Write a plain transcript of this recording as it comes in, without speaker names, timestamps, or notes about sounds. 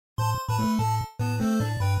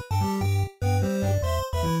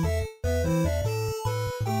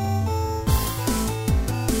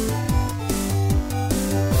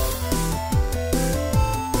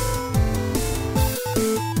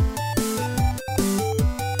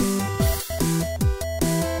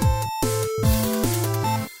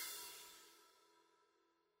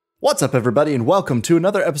What's up, everybody, and welcome to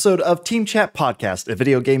another episode of Team Chat Podcast, a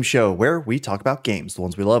video game show where we talk about games, the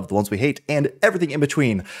ones we love, the ones we hate, and everything in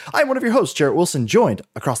between. I'm one of your hosts, Jarrett Wilson, joined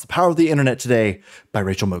across the power of the internet today by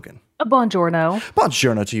Rachel Mogan. Buongiorno.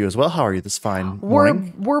 Buongiorno to you as well. How are you this fine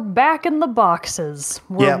morning? We're back in the boxes.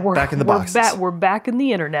 We're back in the boxes. We're back in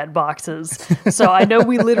the internet boxes. So I know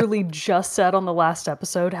we literally just said on the last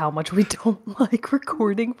episode how much we don't like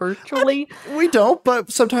recording virtually. We don't,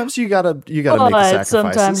 but sometimes you gotta make the sacrifices.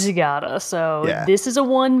 Sometimes you gotta. So This is a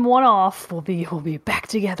one-off. We'll be back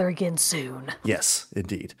together again soon. Yes,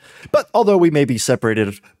 indeed. But although we may be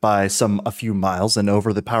separated by a few miles and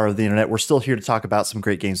over the power of the internet, we're still here to talk about some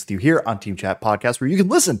great games with you here on Team Chat Podcast, where you can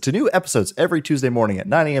listen to new episodes every Tuesday morning at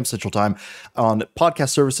 9 a.m. Central Time on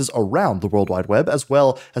podcast services around the World Wide Web, as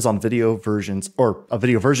well as on video versions or a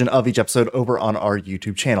video version of each episode over on our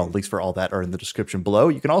YouTube channel. Links for all that are in the description below.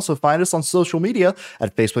 You can also find us on social media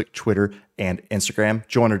at Facebook, Twitter, and Instagram.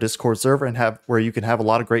 Join our Discord server and where you can have a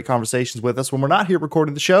lot of great conversations with us when we're not here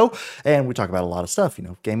recording the show. And we talk about a lot of stuff,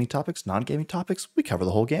 gaming topics, non-gaming topics. We cover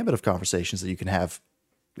the whole gambit of conversations that you can have.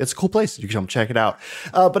 It's a cool place. You can come check it out.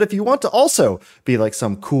 But if you want to also be like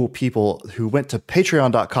some cool people who went to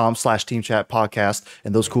patreon.com/Team Chat Podcast,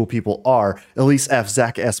 and those cool people are Elise F,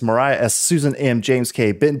 Zach S, Mariah S, Susan M, James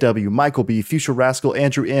K, Ben W, Michael B, Future Rascal,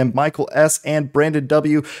 Andrew M, Michael S, and Brandon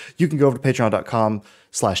W. You can go over to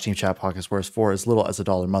patreon.com/Team Chat Podcast, where for as little as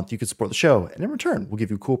 $1 a month, you can support the show. And in return, we'll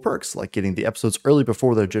give you cool perks like getting the episodes early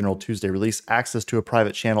before their general Tuesday release, access to a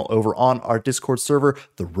private channel over on our Discord server,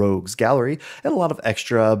 the Rogues Gallery, and a lot of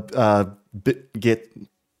extra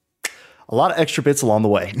bits along the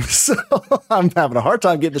way. So I'm having a hard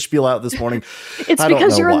time getting the spiel out this morning. It's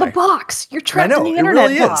because you're in the box. You're trapped in the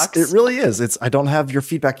internet box. It really is. I don't have your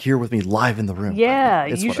feedback here with me live in the room. Yeah,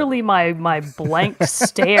 usually my blank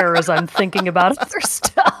stare as I'm thinking about other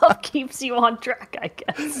stuff keeps you on track, I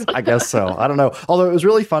guess. I guess so. I don't know. Although it was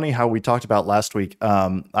really funny how we talked about last week.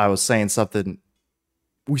 I was saying something.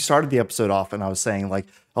 We started the episode off and I was saying like,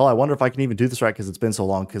 oh, I wonder if I can even do this right because it's been so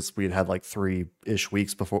long, because we had like 3-ish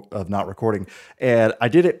weeks before of not recording. And I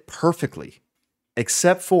did it perfectly,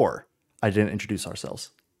 except for I didn't introduce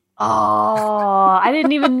ourselves. Oh, I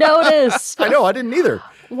didn't even notice. I know, I didn't either.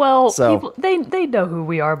 Well, so, they know who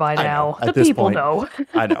we are by now. The people know.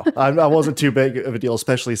 I know. I wasn't too big of a deal,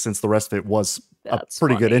 especially since the rest of it was a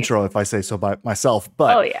pretty good intro, if I say so by myself.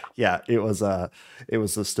 But it was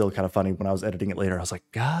still kind of funny when I was editing it later. I was like,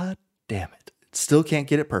 God damn it. Still can't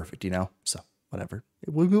get it perfect, So whatever.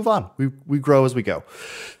 We move on. We grow as we go.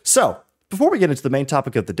 So before we get into the main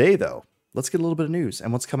topic of the day, though, let's get a little bit of news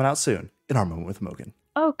and what's coming out soon in our Moment with Mogan.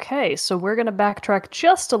 Okay, so we're going to backtrack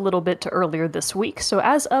just a little bit to earlier this week. So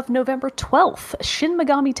as of November 12th, Shin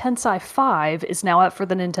Megami Tensei 5 is now out for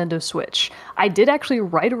the Nintendo Switch. I did actually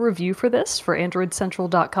write a review for this for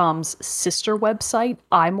AndroidCentral.com's sister website,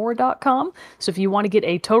 imore.com. So if you want to get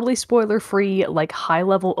a totally spoiler-free, like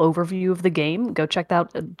high-level overview of the game, go check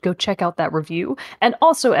out that review. And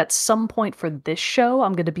also at some point for this show,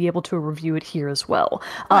 I'm going to be able to review it here as well.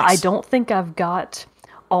 Nice. I don't think I've got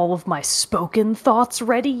all of my spoken thoughts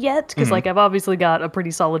ready yet, because I've obviously got a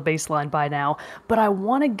pretty solid baseline by now, but I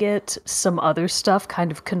want to get some other stuff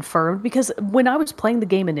kind of confirmed, because when I was playing the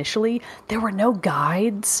game initially, there were no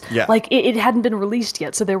guides. Yeah. Like it hadn't been released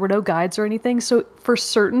yet, so there were no guides or anything. So for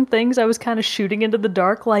certain things, I was kind of shooting into the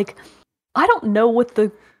dark. Like, I don't know what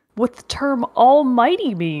the term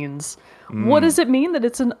almighty means. What does it mean that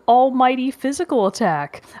it's an almighty physical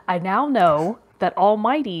attack? I now know that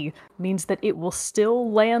almighty means that it will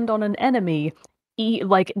still land on an enemy,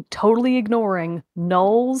 like totally ignoring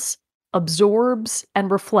nulls, absorbs, and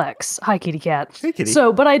reflects. Hi, kitty cat. Hey, kitty.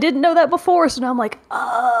 So, but I didn't know that before, so now I'm like,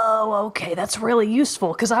 oh, okay, that's really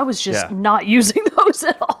useful, because I was just not using those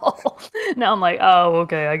at all. Now I'm like, oh,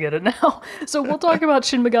 okay, I get it now. So we'll talk about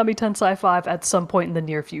Shin Megami Tensei 5 at some point in the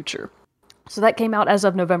near future. So that came out as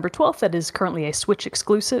of November 12th. That is currently a Switch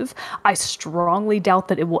exclusive. I strongly doubt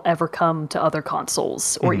that it will ever come to other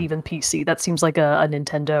consoles or even PC. That seems like a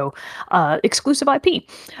Nintendo exclusive IP.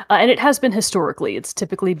 And it has been historically. It's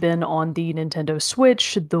typically been on the Nintendo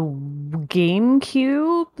Switch, the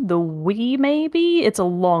GameCube, the Wii maybe. It's a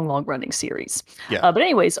long running series. Yeah. But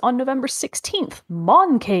anyways, on November 16th,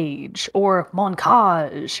 Moncage or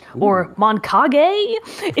Moncage or Moncage,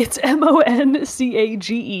 it's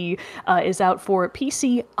Moncage, is out for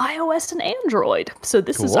PC, iOS, and Android. So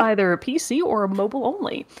this is either PC or mobile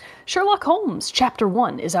only. Sherlock Holmes Chapter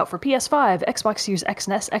 1 is out for PS5, Xbox Series X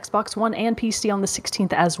and S, Xbox One, and PC on the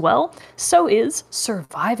 16th as well. So is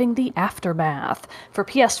Surviving the Aftermath for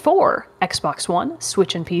PS4, Xbox One,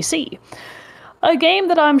 Switch, and PC. A game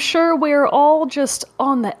that I'm sure we're all just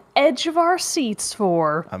on the edge of our seats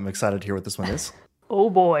for. I'm excited to hear what this one is. Oh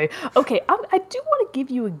boy. Okay, I do want to give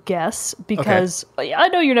you a guess because I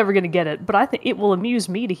know you're never going to get it, but I think it will amuse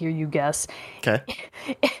me to hear you guess. Okay.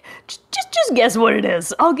 Just guess what it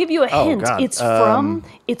is. I'll give you a hint. God.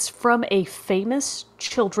 It's from a famous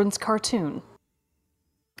children's cartoon.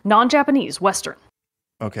 Non-Japanese, Western.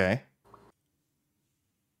 Okay.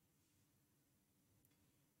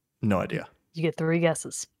 No idea. You get 3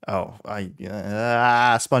 guesses. Oh,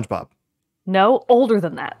 SpongeBob. No, older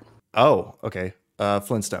than that. Oh, okay.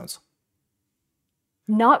 Flintstones.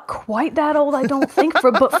 Not quite that old, I don't think,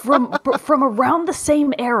 but from around the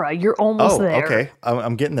same era. You're almost there. Okay.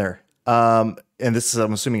 I'm getting there. And this is,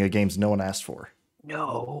 I'm assuming, a games no one asked for.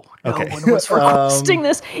 No Okay. one was requesting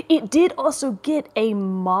this. It did also get a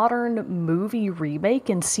modern movie remake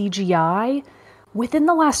in CGI within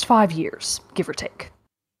the last 5 years, give or take.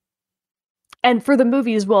 And for the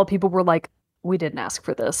movie as well, people were like, we didn't ask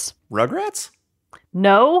for this. Rugrats?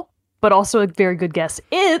 No, but also a very good guess.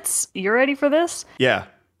 It's, you ready for this? Yeah.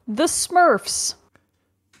 The Smurfs.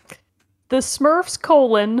 The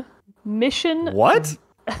Smurfs, Mission... What?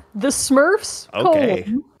 The Smurfs,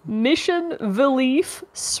 Okay. Mission Belief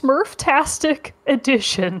Smurftastic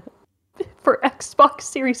Edition for Xbox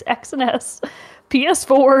Series X and S,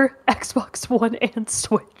 PS4, Xbox One, and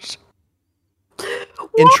Switch.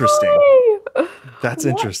 Interesting. Why? That's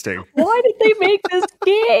interesting. Why did they make this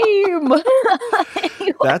game?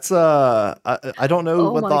 That's I don't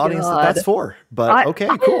know what the audience that's for, but okay,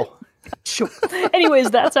 cool. Sure. Anyways,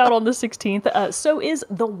 that's out on the 16th. So is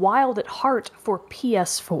The Wild at Heart for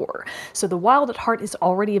PS4. So The Wild at Heart is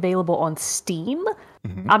already available on Steam.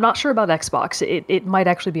 Mm-hmm. I'm not sure about Xbox. It might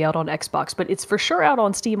actually be out on Xbox, but it's for sure out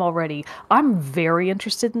on Steam already. I'm very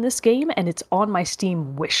interested in this game, and it's on my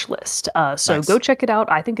Steam wish list. So nice. Go check it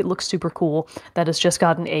out. I think it looks super cool. That has just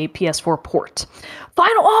gotten a PS4 port.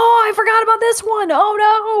 I forgot about this one.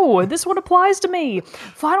 Oh no, this one applies to me.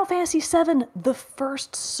 Final Fantasy VII: The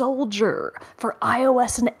First Soldier for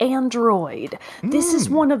iOS and Android. This is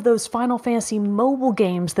one of those Final Fantasy mobile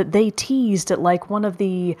games that they teased at like one of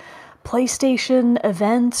the PlayStation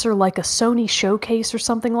events or like a Sony showcase or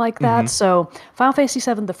something like that. So Final Fantasy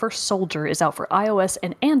VII: The First Soldier is out for iOS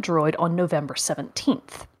and Android on November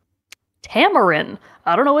 17th. Tamarin.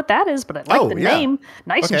 I don't know what that is, but I like the name.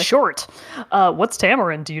 Nice and short. What's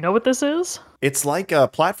Tamarin? Do you know what this is? It's like a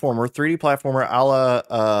platformer, 3D platformer a la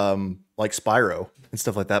like Spyro and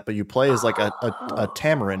stuff like that, but you play as like a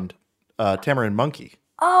tamarin monkey.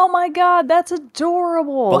 Oh my god, that's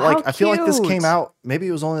adorable. But like How I feel like this cute. came out, maybe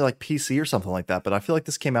it was only like PC or something like that, but I feel like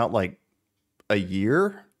this came out like a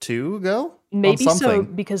year, 2 ago? Maybe on something.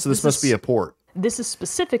 so, because this must be a port. This is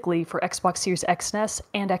specifically for Xbox Series X and S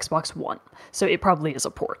and Xbox One, so it probably is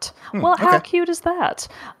a port. Well, how cute is that?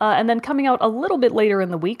 And then coming out a little bit later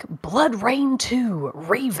in the week, Blood Rain 2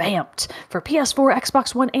 Revamped for PS4,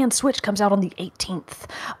 Xbox One, and Switch comes out on the 18th.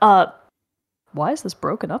 Why is this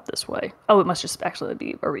broken up this way? Oh, it must just actually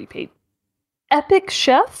be a repeat. Epic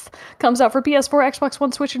Chef comes out for PS4, Xbox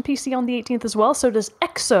One, Switch, and PC on the 18th as well. So does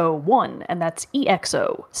EXO 1, and that's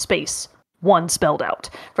EXO space 1 spelled out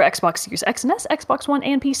for Xbox Series X and S, Xbox One,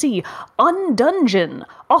 and PC. Undungeon,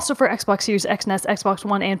 also for Xbox Series X and S, Xbox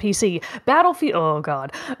One, and PC. Battlefield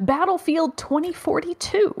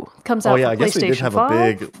 2042 comes out for PlayStation 5. I guess we did have a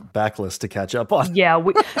big backlist to catch up on. Yeah,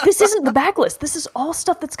 this isn't the backlist. This is all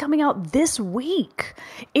stuff that's coming out this week.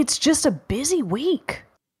 It's just a busy week.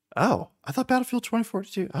 Oh, I thought Battlefield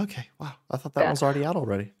 2042. Okay, wow. I thought that was already out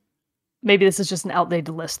already. Maybe this is just an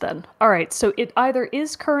outdated list then. All right, so it either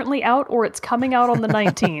is currently out or it's coming out on the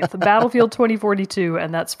 19th. Battlefield 2042,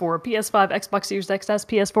 and that's for PS5, Xbox Series XS,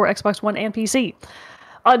 PS4, Xbox One, and PC.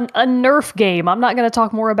 A Nerf game. I'm not going to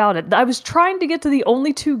talk more about it. I was trying to get to the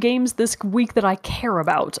only 2 games this week that I care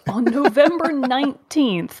about. On November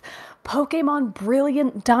 19th, Pokemon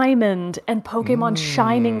Brilliant Diamond and Pokemon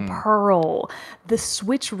Shining Pearl. The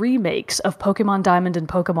Switch remakes of Pokemon Diamond and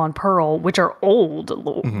Pokemon Pearl, which are old,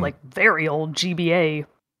 like very old GBA.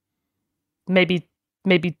 Maybe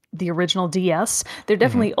the original DS. They're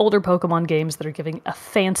definitely older Pokemon games that are giving a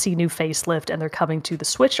fancy new facelift, and they're coming to the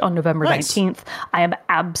Switch on November 19th. I am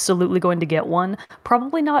absolutely going to get one.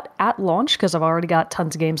 Probably not at launch, because I've already got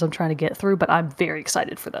tons of games I'm trying to get through, but I'm very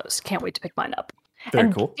excited for those. Can't wait to pick mine up.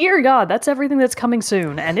 Very cool. Dear God, that's everything that's coming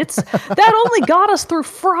soon. And that only got us through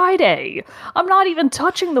Friday. I'm not even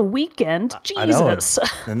touching the weekend. Jesus. I know.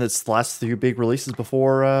 And it's the last 3 big releases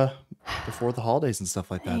before the holidays and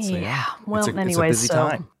stuff like that. So yeah. Well, it's a anyways, busy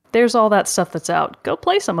time. There's all that stuff that's out. Go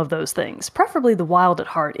play some of those things. Preferably The Wild at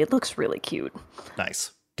Heart. It looks really cute.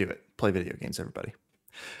 Nice. Do it. Play video games, everybody.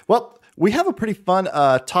 Well, we have a pretty fun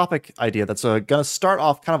topic idea that's going to start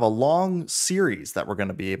off kind of a long series that we're going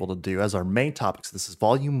to be able to do as our main topics. This is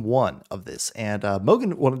volume 1 of this. And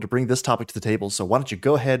Mogan wanted to bring this topic to the table. So why don't you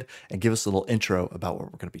go ahead and give us a little intro about what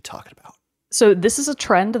we're going to be talking about? So this is a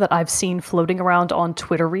trend that I've seen floating around on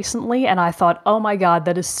Twitter recently, and I thought, oh my God,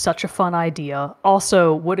 that is such a fun idea.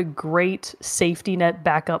 Also, what a great safety net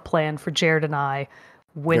backup plan for Jared and I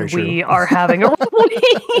when we are having a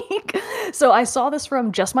week. So I saw this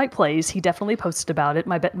from Just Mike Plays. He definitely posted about it.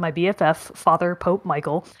 My BFF, Father Pope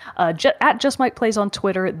Michael, at Just Mike Plays on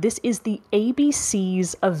Twitter. This is the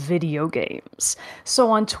ABCs of video games.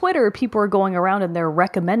 So on Twitter, people are going around and they're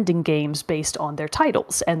recommending games based on their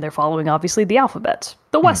titles, and they're following obviously the alphabet,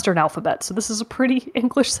 the Western alphabet. So this is a pretty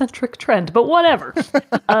English-centric trend, but whatever.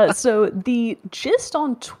 So the gist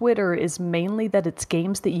on Twitter is mainly that it's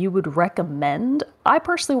games that you would recommend. I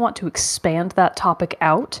personally want to expand that topic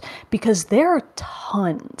out because there are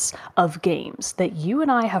tons of games that you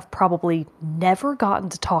and I have probably never gotten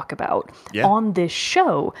to talk about on this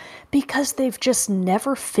show because they've just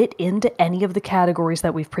never fit into any of the categories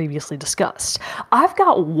that we've previously discussed. I've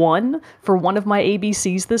got one for one of my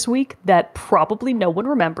ABCs this week that probably no one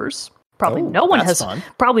remembers. Probably no one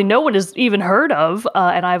has even heard of,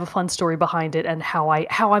 and I have a fun story behind it and how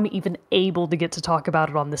I'm even able to get to talk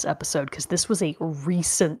about it on this episode because this was a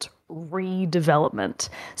recent redevelopment.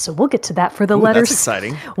 So we'll get to that for the letter. That's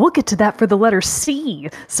exciting. We'll get to that for the letter C.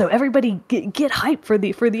 So everybody get hyped for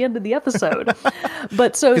the end of the episode.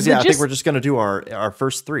 But so I think we're just going to do our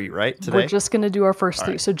first 3 right today. We're just going to do our first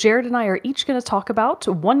 3. Right. So Jared and I are each going to talk about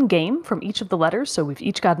one game from each of the letters. So we've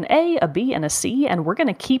each got an A, a B, and a C, and we're going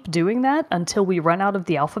to keep doing that until we run out of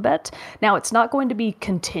the alphabet. Now it's not going to be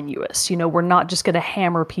continuous. You know, we're not just going to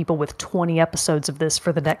hammer people with 20 episodes of this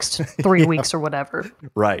for the next 3 weeks or whatever.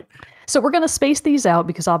 Right. So we're going to space these out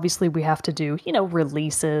because obviously we have to do,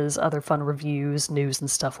 releases, other fun reviews, news,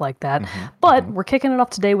 and stuff like that. But we're kicking it off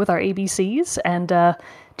today with our ABCs. And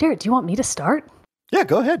Jared, do you want me to start? Yeah,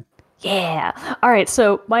 go ahead. Yeah. All right.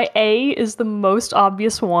 So my A is the most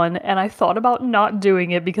obvious one. And I thought about not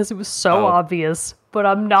doing it because it was so obvious. But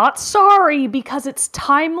I'm not sorry because it's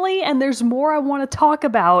timely and there's more I want to talk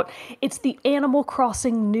about. It's the Animal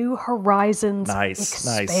Crossing New Horizons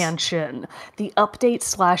expansion. The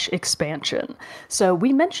update/expansion. So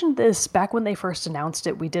we mentioned this back when they first announced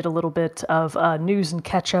it. We did a little bit of news and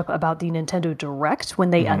catch up about the Nintendo Direct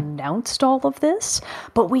when they announced all of this.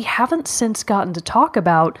 But we haven't since gotten to talk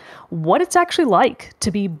about what it's actually like to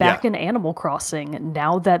be back in Animal Crossing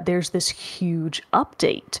now that there's this huge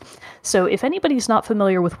update. So if anybody's not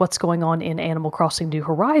familiar with what's going on in Animal Crossing New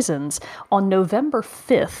Horizons, on November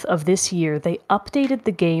 5th of this year, they updated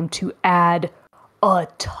the game to add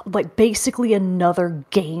basically another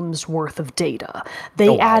game's worth of data.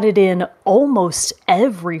 They added in almost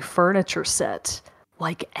every furniture set.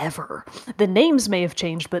 Like ever. The names may have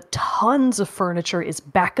changed, but tons of furniture is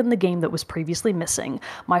back in the game that was previously missing.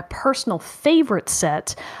 My personal favorite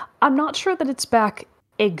set, I'm not sure that it's back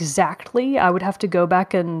exactly. I would have to go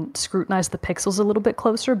back and scrutinize the pixels a little bit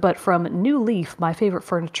closer, but from New Leaf, my favorite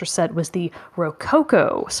furniture set was the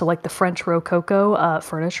Rococo, so like the French Rococo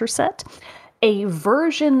furniture set. A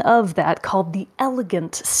version of that called the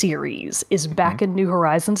Elegant series is back in New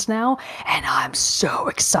Horizons now, and I'm so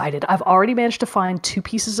excited. I've already managed to find 2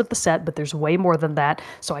 pieces of the set, but there's way more than that,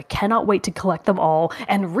 so I cannot wait to collect them all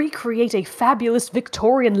and recreate a fabulous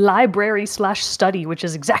Victorian library/study, which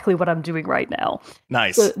is exactly what I'm doing right now.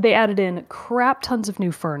 Nice. So they added in crap tons of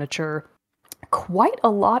new furniture, quite a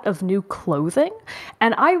lot of new clothing,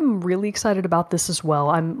 and I'm really excited about this as well.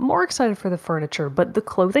 I'm more excited for the furniture, but the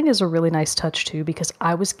clothing is a really nice touch too because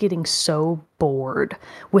I was getting so bored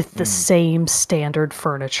with the same standard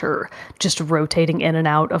furniture just rotating in and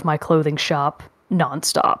out of my clothing shop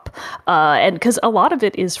nonstop. And because a lot of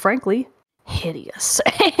it is frankly hideous.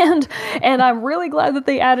 And I'm really glad that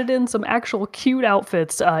they added in some actual cute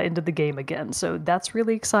outfits into the game again. So that's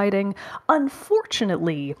really exciting.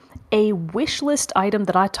 Unfortunately, a wish list item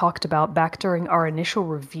that I talked about back during our initial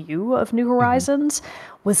review of New Horizons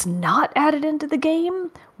was not added into the game,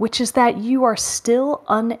 which is that you are still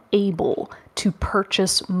unable to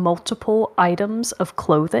purchase multiple items of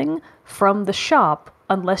clothing from the shop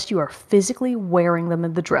unless you are physically wearing them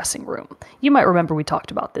in the dressing room. You might remember we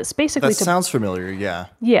talked about this. Basically, that sounds familiar, yeah.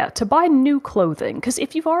 Yeah, to buy new clothing, because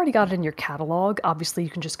if you've already got it in your catalog, obviously you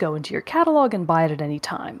can just go into your catalog and buy it at any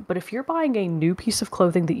time. But if you're buying a new piece of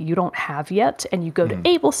clothing that you don't have yet, and you go to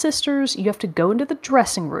Able Sisters, you have to go into the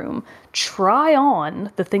dressing room, try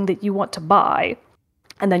on the thing that you want to buy,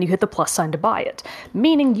 and then you hit the plus sign to buy it.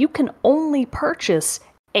 Meaning you can only purchase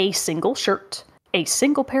a single shirt, a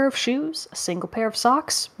single pair of shoes, a single pair of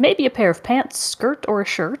socks, maybe a pair of pants, skirt or a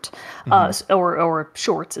shirt, or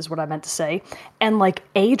shorts is what I meant to say, and like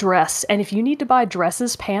a dress. And if you need to buy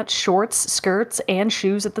dresses, pants, shorts, skirts, and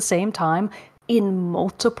shoes at the same time in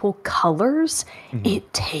multiple colors,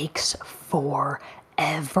 it takes forever.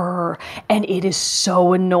 And it is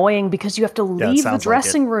so annoying because you have to leave the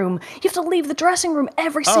dressing room. You have to leave the dressing room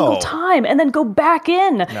every single time and then go back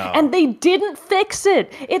in. No. And they didn't fix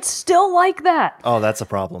it. It's still like that. Oh, that's a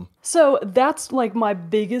problem. So that's like my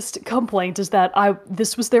biggest complaint is that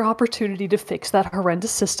this was their opportunity to fix that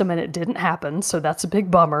horrendous system and it didn't happen. So that's a big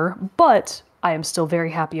bummer. But I am still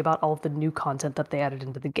very happy about all of the new content that they added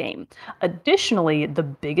into the game. Additionally, the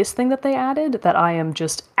biggest thing that they added that I am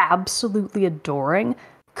just absolutely adoring,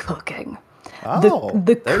 cooking.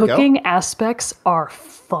 The cooking aspects are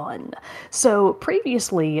fun. So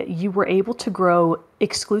previously, you were able to grow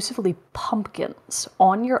exclusively pumpkins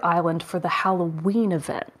on your island for the Halloween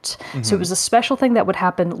event. So it was a special thing that would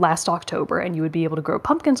happen last October, and you would be able to grow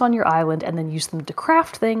pumpkins on your island and then use them to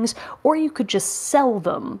craft things, or you could just sell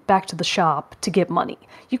them back to the shop to get money.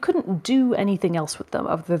 You couldn't do anything else with them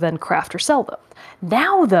other than craft or sell them.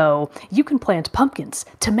 Now, though, you can plant pumpkins,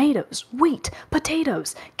 tomatoes, wheat,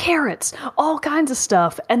 potatoes, carrots, all kinds of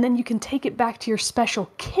stuff, and then you can take it back to your special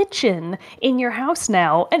kitchen in your house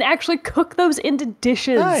now and actually cook those into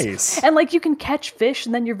dishes. Nice. And like you can catch fish,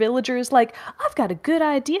 and then your villager is like, I've got a good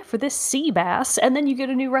idea for this sea bass, and then you get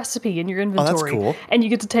a new recipe in your inventory. Oh, that's cool. And you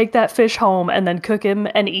get to take that fish home and then cook him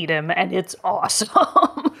and eat him, and it's awesome.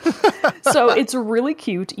 So it's really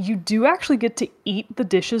cute. You do actually get to eat the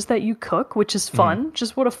dishes that you cook, which is fun.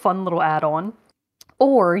 Just what a fun little add-on.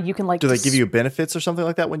 Or you can do they give you benefits or something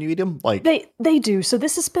like that when you eat them? Like they do. So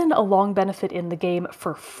this has been a long benefit in the game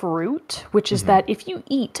for fruit, which is that if you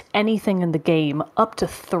eat anything in the game up to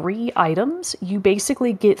 3 items, you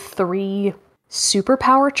basically get 3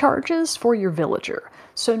 superpower charges for your villager.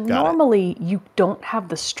 So normally you don't have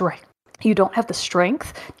the strength. You don't have the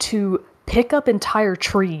strength to pick up entire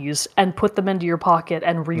trees and put them into your pocket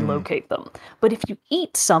and relocate them. But if you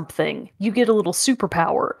eat something, you get a little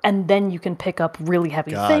superpower, and then you can pick up really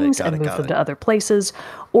heavy things and move them to other places.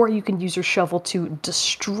 Or you can use your shovel to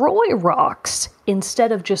destroy rocks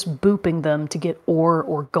instead of just booping them to get ore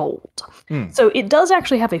or gold. So it does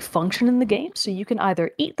actually have a function in the game. So you can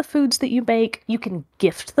either eat the foods that you make, you can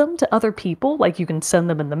gift them to other people, like you can send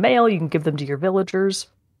them in the mail, you can give them to your villagers.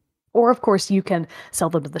 Or, of course, you can sell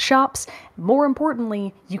them to the shops. More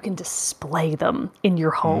importantly, you can display them in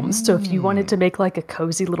your homes. So if you wanted to make like a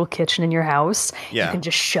cozy little kitchen in your house, you can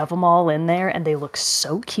just shove them all in there, and they look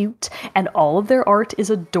so cute. And all of their art is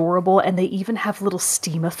adorable, and they even have little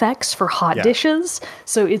steam effects for hot dishes.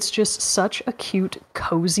 So it's just such a cute,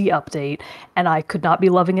 cozy update, and I could not be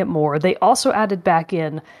loving it more. They also added back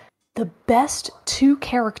in the best 2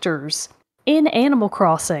 characters in Animal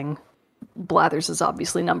Crossing. Blathers is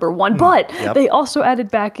obviously number 1, but they also added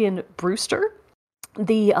back in Brewster,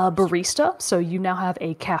 the barista. So you now have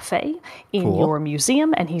a cafe in your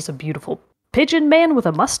museum, and he's a beautiful pigeon man with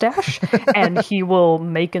a mustache, and he will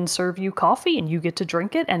make and serve you coffee, and you get to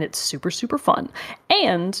drink it, and it's super, super fun.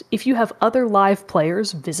 And if you have other live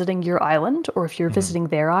players visiting your island, or if you're visiting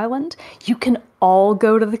their island, you can all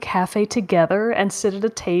go to the cafe together and sit at a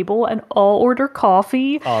table and all order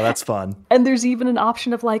coffee. Oh, that's fun. And there's even an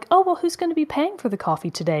option of like, oh, well, who's going to be paying for the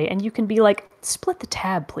coffee today? And you can be like, split the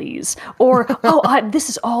tab, please. Or, this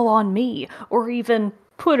is all on me. Or even,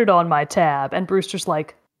 put it on my tab. And Brewster's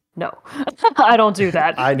like, no, I don't do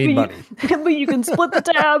that. I need money. But you can split the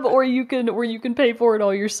tab, or you can pay for it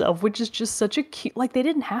all yourself, which is just such a cute, like they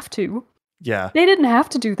didn't have to. Yeah. They didn't have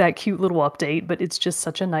to do that cute little update, but it's just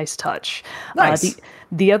such a nice touch. Nice.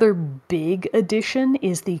 The other big addition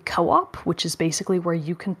is the co-op, which is basically where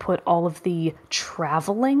you can put all of the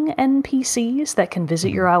traveling NPCs that can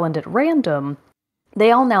visit your island at random.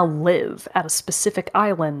 They all now live at a specific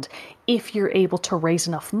island if you're able to raise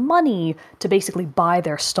enough money to basically buy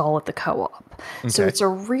their stall at the co-op. Okay. So it's a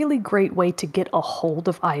really great way to get a hold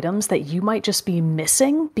of items that you might just be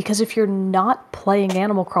missing, because if you're not playing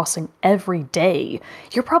Animal Crossing every day,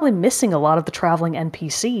 you're probably missing a lot of the traveling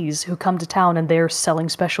NPCs who come to town and they're selling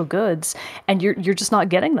special goods, and you're just not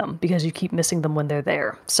getting them because you keep missing them when they're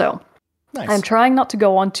there. So nice. I'm trying not to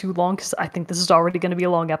go on too long because I think this is already going to be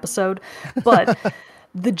a long episode, but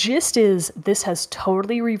the gist is this has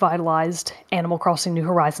totally revitalized Animal Crossing New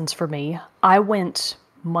Horizons for me. I went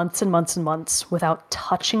months and months and months without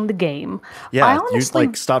touching the game. Yeah, you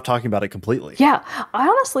stopped talking about it completely. Yeah, I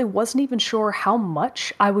honestly wasn't even sure how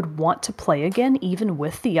much I would want to play again, even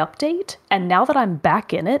with the update. And now that I'm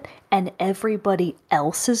back in it, and everybody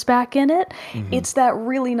else is back in it, it's that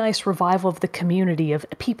really nice revival of the community of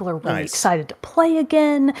people are really excited to play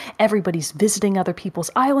again. Everybody's visiting other people's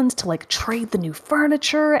islands to like trade the new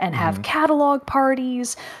furniture and have catalog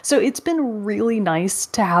parties. So it's been really nice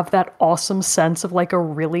to have that awesome sense of like a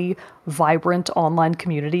really vibrant online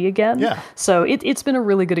community again. Yeah. So it's been a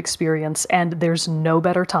really good experience, and there's no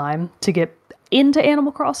better time to get into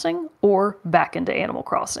Animal Crossing or back into Animal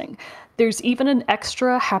Crossing. There's even an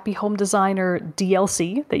extra Happy Home Designer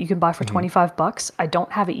DLC that you can buy for $25. I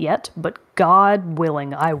don't have it yet, but God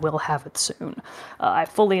willing, I will have it soon. I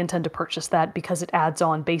fully intend to purchase that because it adds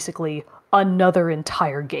on basically another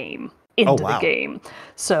entire game into the game.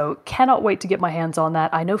 So cannot wait to get my hands on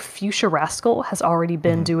that. I know Fuchsia Rascal has already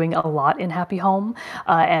been doing a lot in Happy Home.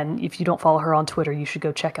 And if you don't follow her on Twitter, you should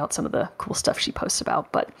go check out some of the cool stuff she posts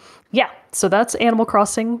about. But yeah, so that's Animal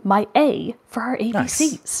Crossing, my A for our ABCs.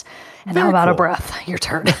 Nice. And now I'm out of breath. Your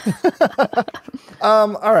turn.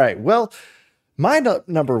 All right. Well, my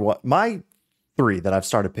number one, my 3 that I've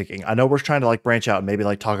started picking. I know we're trying to like branch out and maybe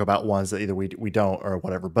like talk about ones that either we don't or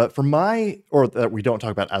whatever, but for or that we don't talk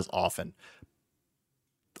about as often.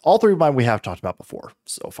 All 3 of mine we have talked about before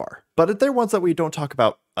so far, but they're ones that we don't talk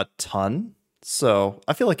about a ton. So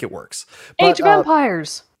I feel like it works. Age of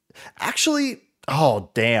Empires. Actually, oh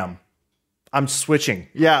damn. I'm switching.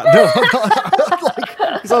 Yeah. No,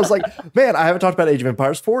 because I was like, man, I haven't talked about Age of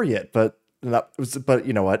Empires 4 yet, but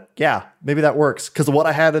you know what? Yeah, maybe that works. Because what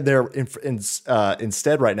I had in there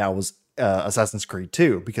instead right now was Assassin's Creed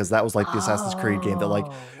 2, because that was like the Assassin's Creed game that like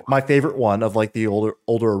my favorite one of like the older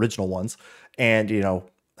original ones. And you know,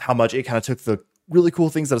 how much it kind of took the really cool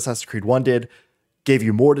things that Assassin's Creed 1 did, gave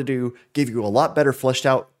you more to do, gave you a lot better fleshed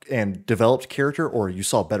out and developed character, or you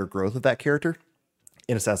saw better growth of that character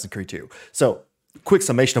in Assassin's Creed 2. So quick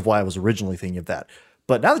summation of why I was originally thinking of that.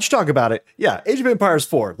 But now that you talk about it, yeah, Age of Empires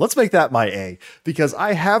 4. Let's make that my A, because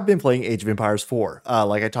I have been playing Age of Empires 4.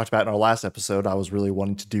 Like I talked about in our last episode, I was really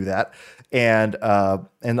wanting to do that. And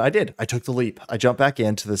I did. I took the leap. I jumped back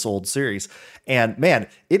into this old series. And man,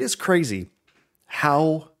 it is crazy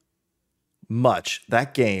how much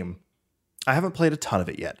that game, I haven't played a ton of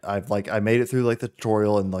it yet. I made it through like the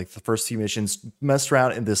tutorial and like the first few missions, messed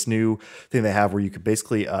around in this new thing they have where you could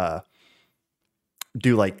basically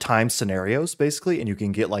do like time scenarios basically, and you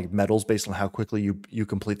can get like medals based on how quickly you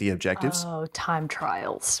complete the objectives. Oh, time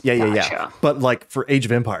trials. Yeah. But like for Age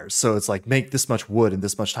of Empires, so it's like make this much wood in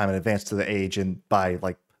this much time in advance to the age, and by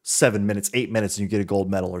like 7 minutes, 8 minutes, and you get a gold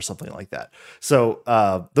medal or something like that. So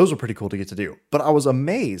those are pretty cool to get to do. But I was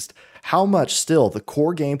amazed how much still the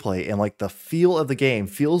core gameplay and like the feel of the game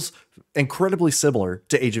feels incredibly similar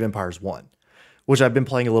to Age of Empires 1, which I've been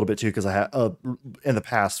playing a little bit too, because I had in the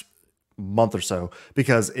past month or so,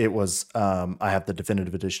 because it was I have the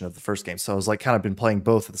definitive edition of the first game, so I was like kind of been playing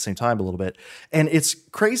both at the same time a little bit, and it's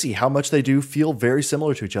crazy how much they do feel very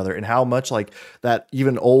similar to each other, and how much like that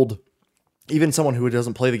even someone who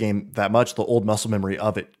doesn't play the game that much, the old muscle memory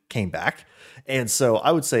of it came back. And so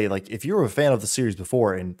I would say, like, if you're a fan of the series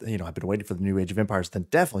before and, you know, I've been waiting for the new Age of Empires, then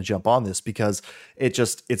definitely jump on this, because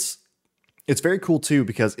it's very cool too,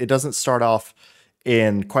 because it doesn't start off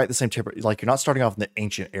in quite the same like you're not starting off in the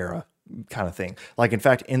ancient era kind of thing. Like, in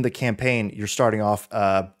fact, in the campaign, you're starting off,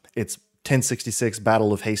 it's 1066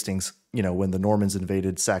 Battle of Hastings, you know, when the Normans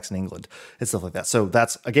invaded Saxon England and stuff like that. So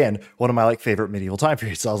that's, again, one of my like favorite medieval time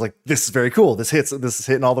periods. So I was like, this is very cool. This is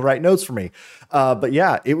hitting all the right notes for me. But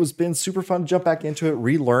yeah, it was been super fun to jump back into it,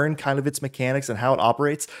 relearn kind of its mechanics and how it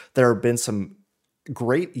operates. There have been some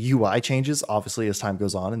great UI changes, obviously, as time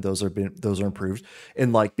goes on, and those are improved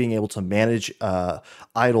in like being able to manage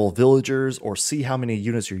idle villagers, or see how many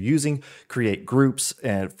units you're using, create groups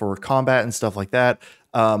and for combat and stuff like that.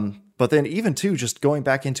 But then even too, just going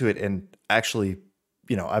back into it and actually,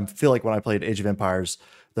 you know, I feel like when I played Age of Empires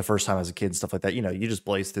the first time as a kid and stuff like that, you know, you just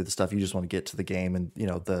blaze through the stuff. You just want to get to the game and, you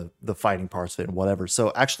know, the fighting parts of it and whatever.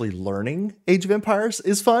 So actually learning Age of Empires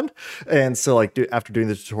is fun. And so like after doing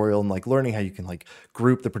the tutorial and like learning how you can like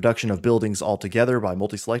group the production of buildings all together by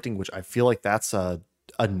multi-selecting, which I feel like that's a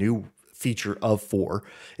new feature of 4,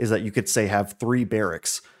 is that you could say have 3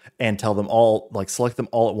 barracks and tell them all, like select them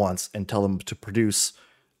all at once and tell them to produce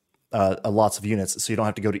lots of units, so you don't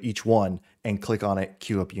have to go to each one and click on it,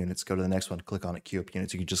 queue up units, go to the next one, click on it, queue up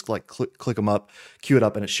units. You can just like click them up, queue it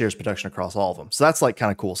up, and it shares production across all of them. So that's like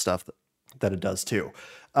kind of cool stuff that it does too.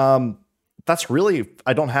 That's really,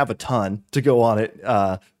 I don't have a ton to go on it.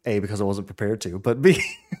 A, because I wasn't prepared to, but B,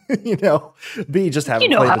 you know, B, just haven't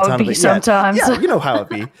played a ton of it sometimes. Yeah, you know how it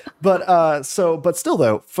be. But but still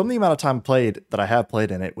though, from the amount of time that I have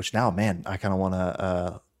played in it, which now, man, I kind of want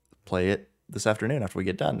to play it this afternoon after we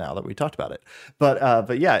get done, now that we talked about it.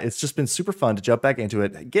 But yeah, it's just been super fun to jump back into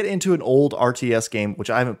it, get into an old RTS game, which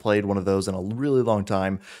I haven't played one of those in a really long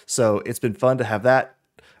time. So it's been fun to have that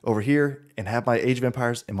over here and have my Age of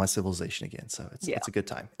Empires and my Civilization again. So it's a good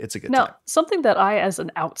time. It's a good time. Now, something that I, as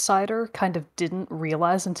an outsider, kind of didn't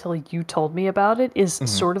realize until you told me about it is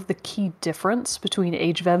sort of the key difference between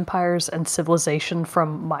Age of Empires and Civilization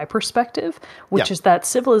from my perspective, which is that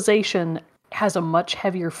Civilization has a much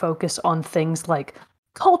heavier focus on things like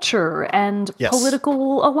culture and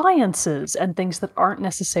political alliances and things that aren't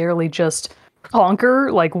necessarily just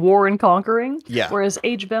conquer, like war and conquering. Yeah. Whereas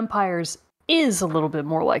Age of Empires is a little bit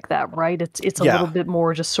more like that, right? It's a little bit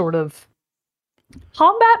more just sort of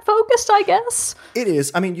combat focused, I guess. It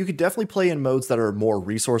is. I mean, you could definitely play in modes that are more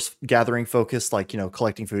resource gathering focused, like,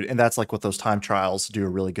 collecting food. And that's like what those time trials do a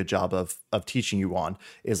really good job of teaching you on,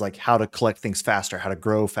 is like how to collect things faster, how to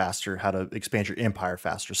grow faster, how to expand your empire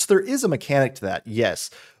faster. So there is a mechanic to that. Yes.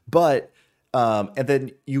 But, and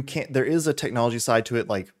then there is a technology side to it,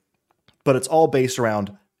 like, but it's all based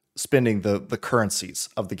around spending the currencies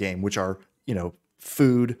of the game, which are,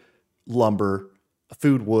 food, lumber,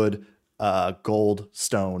 food, wood, gold,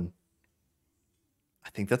 stone. I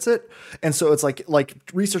think that's it. And so it's like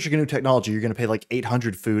researching a new technology, you're going to pay like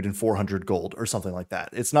 800 food and 400 gold or something like that.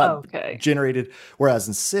 It's not generated. Whereas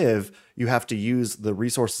in Civ, you have to use the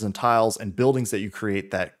resources and tiles and buildings that you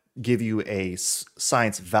create that give you a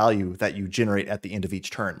science value that you generate at the end of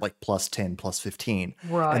each turn, like plus 10, plus 15.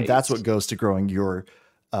 Right. And that's what goes to growing your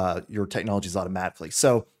technologies automatically.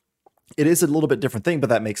 So it is a little bit different thing, but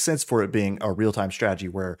that makes sense for it being a real-time strategy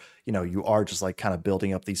where, you are just like kind of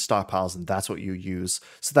building up these stockpiles and that's what you use.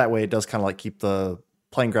 So that way it does kind of like keep the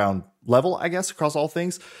playing ground level, I guess, across all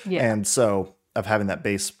things. Yeah. And so of having that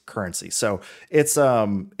base currency. So it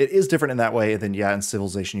is different in that way. And then, in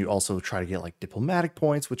Civilization, you also try to get like diplomatic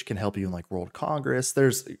points, which can help you in like World Congress.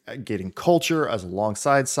 There's getting culture as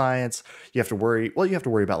alongside science. You have to worry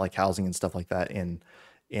about like housing and stuff like that in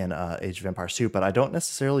Age of Empires 2, but I don't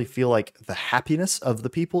necessarily feel like the happiness of the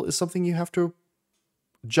people is something you have to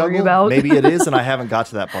juggle. Maybe it is, and I haven't got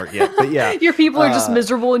to that part yet. But yeah, your people are just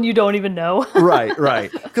miserable and you don't even know. Right.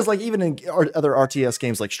 Because like even in other RTS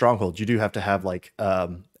games like Stronghold, you do have to have like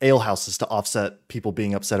ale houses to offset people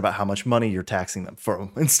being upset about how much money you're taxing them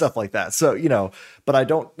from and stuff like that. So but I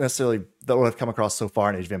don't necessarily, though I've come across so far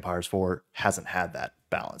in Age of Empires 4 hasn't had that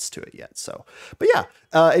balance to it yet. So, but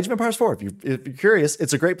yeah, Age of Empires 4, if you're curious,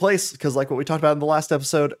 it's a great place because like what we talked about in the last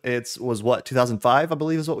episode, was 2005, I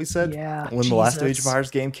believe is what we said. Yeah. When the last Age of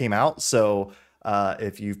Empires game came out. So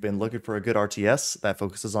if you've been looking for a good RTS that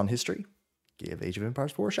focuses on history, give Age of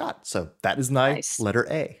Empires 4 a shot. So that is nice. Letter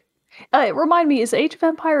A. Remind me, is Age of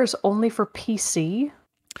Empires only for PC?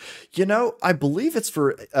 I believe it's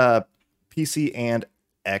for PC and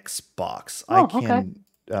Xbox. Oh, I can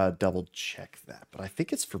double check that, but I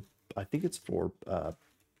think it's for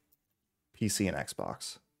PC and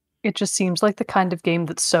Xbox. It just seems like the kind of game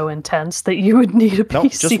that's so intense that you would need a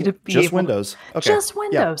PC to be just Windows. Okay. Just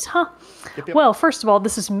Windows, huh? Yep. Well, first of all,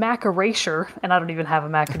 this is Mac erasure, and I don't even have a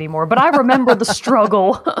Mac anymore, but I remember the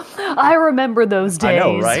struggle. I remember those days. I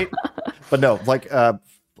know, right? But no, like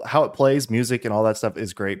how it plays, music, and all that stuff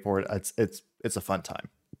is great for it. It's a fun time.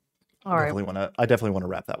 I definitely want to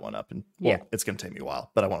wrap that one up, and it's going to take me a while,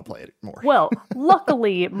 but I want to play it more. Well,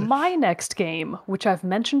 luckily, my next game, which I've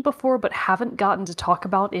mentioned before but haven't gotten to talk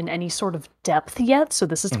about in any sort of depth yet, so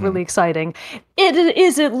this is really exciting. It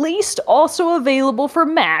is at least also available for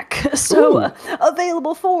Mac, so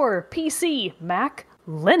available for PC, Mac,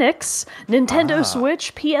 Linux, Nintendo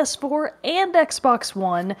Switch, PS4, and Xbox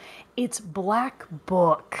One. It's Black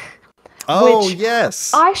Book. Oh,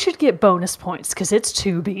 yes. I should get bonus points because it's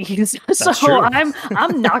 2Bs. So true.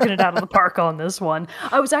 I'm knocking it out of the park on this one.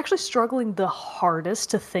 I was actually struggling the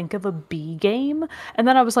hardest to think of a B game. And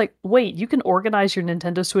then I was like, wait, you can organize your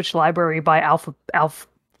Nintendo Switch library by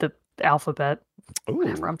the alphabet.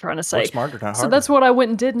 Whatever I'm trying to say. Smarter, not harder. So that's what I went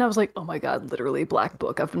and did, and I was like, oh my god, literally Black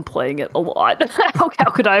Book. I've been playing it a lot. How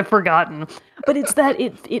could I have forgotten? But it's that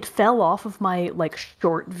it fell off of my like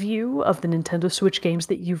short view of the Nintendo Switch games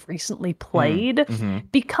that you've recently played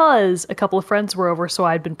because a couple of friends were over, so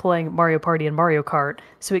I'd been playing Mario Party and Mario Kart,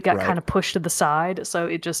 so it got kind of pushed to the side, so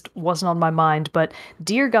it just wasn't on my mind. But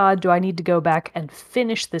dear God, do I need to go back and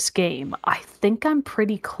finish this game? I think I'm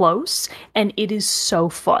pretty close, and it is so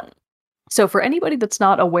fun. So for anybody that's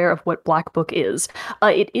not aware of what Black Book is,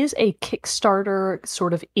 it is a Kickstarter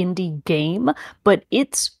sort of indie game, but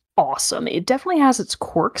it's awesome. It definitely has its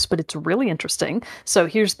quirks, but it's really interesting. So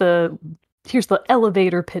here's the Here's the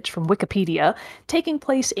elevator pitch from Wikipedia. Taking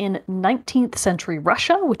place in 19th century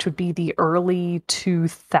Russia, which would be the early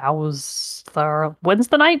 2000s. When's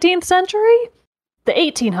the 19th century? The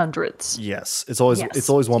 1800s. Yes, it's always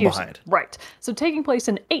one behind. Right. So taking place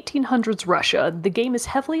in 1800s Russia, the game is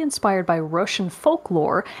heavily inspired by Russian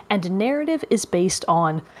folklore, and narrative is based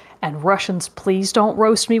on, and Russians, please don't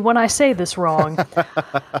roast me when I say this wrong,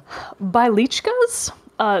 bailichkas?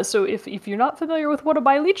 So if you're not familiar with what a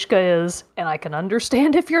bailichka is, and I can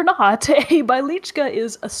understand if you're not, a bailichka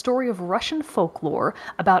is a story of Russian folklore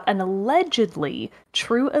about an allegedly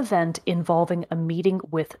true event involving a meeting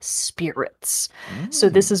with spirits. So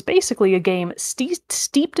this is basically a game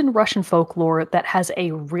steeped in Russian folklore that has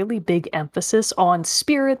a really big emphasis on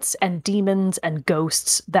spirits and demons and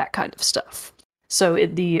ghosts, that kind of stuff. So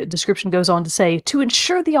the description goes on to say, to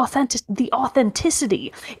ensure the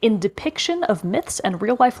authenticity in depiction of myths and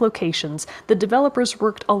real-life locations, the developers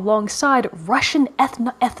worked alongside Russian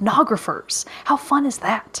ethnographers. How fun is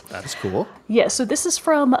that? That is cool. Yeah, so this is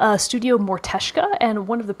from Studio Morteshka, and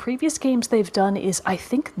one of the previous games they've done is, I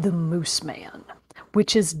think, The Moose Man,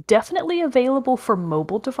 which is definitely available for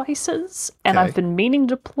mobile devices, and I've been meaning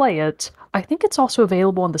to play it. I think it's also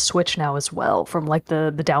available on the Switch now as well from like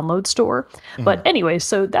the download store. But anyway,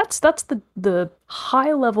 so that's the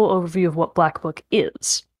high level overview of what Black Book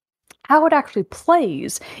is. How it actually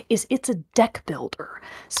plays is it's a deck builder.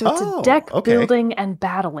 So it's a deck building and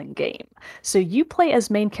battling game. So you play as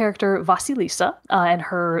main character Vasilisa, and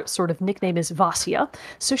her sort of nickname is Vasya.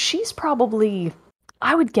 So she's probably,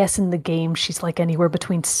 I would guess in the game, she's like anywhere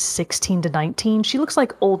between 16 to 19. She looks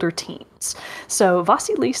like older teens. So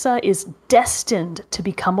Vasilisa is destined to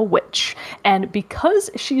become a witch. And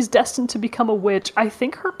because she's destined to become a witch, I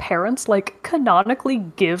think her parents like canonically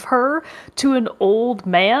give her to an old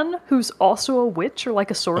man who's also a witch or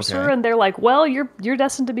like a sorcerer. And they're like, well, you're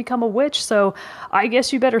destined to become a witch, so I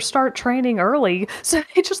guess you better start training early. So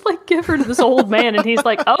they just like give her to this old man, and he's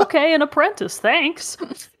like, okay, an apprentice, thanks.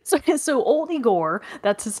 So old Igor,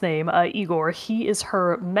 that's his name, Igor, he is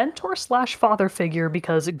her mentor / father figure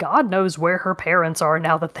because God knows where her parents are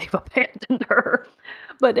now that they've abandoned her.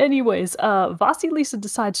 But anyways, Vasilisa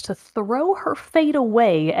decides to throw her fate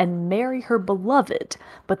away and marry her beloved,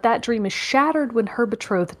 but that dream is shattered when her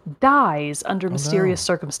betrothed dies under mysterious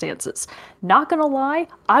circumstances. Not gonna lie,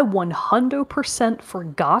 I 100%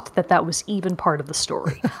 forgot that was even part of the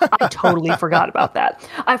story. I totally forgot about that.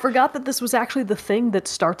 I forgot that this was actually the thing that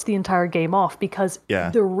starts the entire game off, because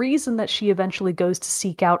the reason that she eventually goes to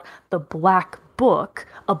seek out the Black Book,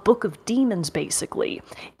 a book of demons basically,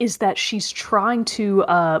 is that she's trying to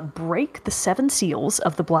break the 7 seals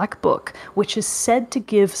of the Black Book, which is said to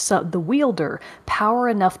give the wielder power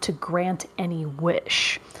enough to grant any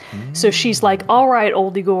wish. So she's like, all right,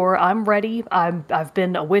 old Igor, I'm ready. I've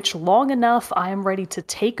been a witch long enough. I am ready to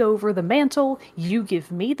take over the mantle. You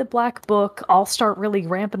give me the Black Book. I'll start really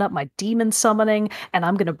ramping up my demon summoning, and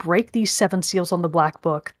I'm going to break these 7 seals on the Black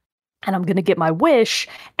Book. And I'm going to get my wish.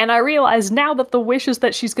 And I realize now that the wish is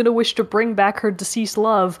that she's going to wish to bring back her deceased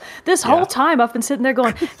love. This whole time I've been sitting there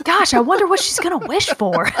going, gosh, I wonder what she's going to wish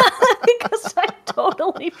for. Because I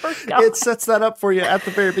totally forgot. It sets that up for you at the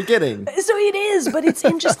very beginning. So it is, but it's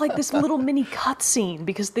in just like this little mini cutscene,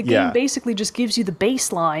 because the game basically just gives you the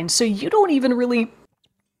baseline. So you don't even really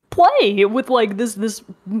play with like this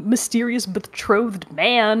mysterious betrothed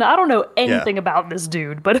man. I don't know anything about this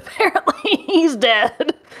dude, but apparently he's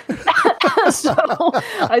dead. So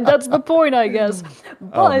that's the point, I guess.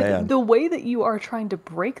 But the way that you are trying to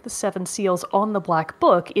break the 7 seals on the Black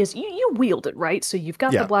Book is you wield it, right? So you've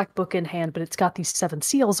got the Black Book in hand, but it's got these 7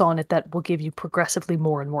 seals on it that will give you progressively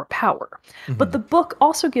more and more power. But the book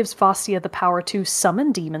also gives Vasya the power to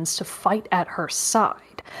summon demons to fight at her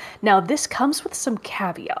side. Now, this comes with some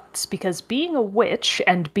caveats, because being a witch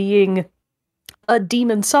and being a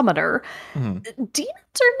demon summoner,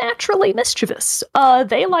 demons are naturally mischievous.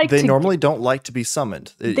 They normally don't like to be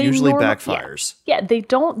summoned. It usually backfires. Yeah, they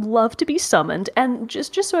don't love to be summoned. And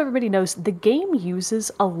just so everybody knows, the game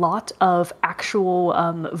uses a lot of actual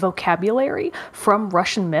vocabulary from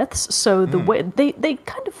Russian myths. So the way they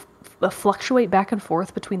kind of fluctuate back and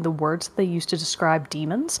forth between the words that they use to describe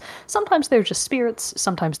demons. Sometimes they're just spirits,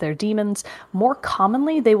 sometimes they're demons. More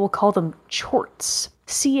commonly, they will call them chorts.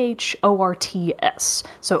 Chorts.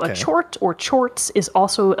 So a chort or chorts is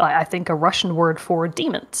also, I think, a Russian word for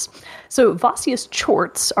demons. So Vasia's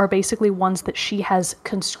chorts are basically ones that she has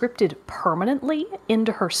conscripted permanently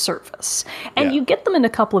into her service. And you get them in a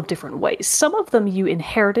couple of different ways. Some of them you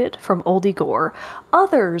inherited from Old Igor.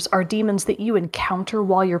 Others are demons that you encounter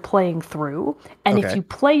while you're playing through. And if you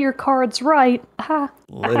play your cards right,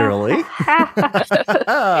 literally,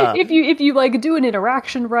 if you like do an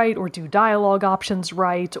interaction right, or do dialogue options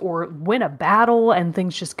right, or win a battle and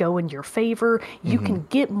things just go in your favor, you can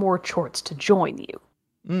get more chorts to join you.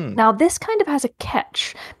 Now, this kind of has a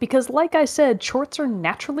catch, because like I said, chorts are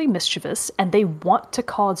naturally mischievous and they want to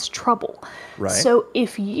cause trouble. Right. So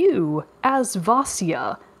if you, as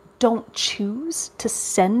Vasia, don't choose to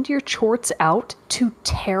send your chorts out to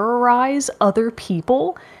terrorize other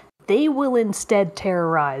people, they will instead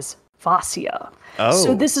terrorize Vasia.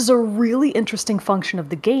 So this is a really interesting function of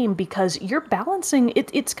the game, because you're balancing,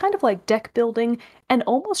 it's kind of like deck building and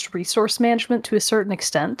almost resource management to a certain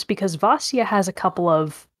extent, because Vasia has a couple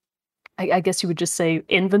of, I guess you would just say,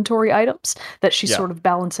 inventory items that she's sort of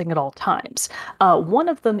balancing at all times. One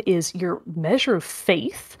of them is your measure of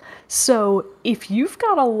faith. So if you've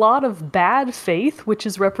got a lot of bad faith, which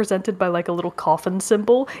is represented by like a little coffin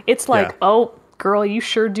symbol, it's like, oh, girl, you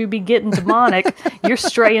sure do be getting demonic. You're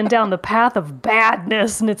straying down the path of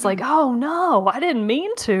badness. And it's like, oh no, I didn't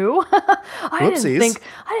mean to. I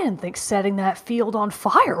didn't think setting that field on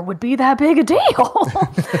fire would be that big a deal.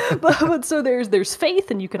 but so there's faith,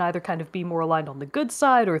 and you can either kind of be more aligned on the good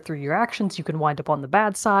side, or through your actions you can wind up on the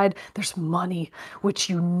bad side. There's money, which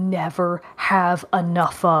you never have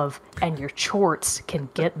enough of, and your chorts can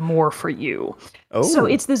get more for you. So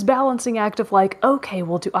it's this balancing act of like, okay,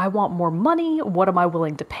 well, do I want more money? What am I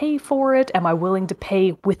willing to pay for it? Am I willing to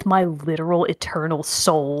pay with my literal eternal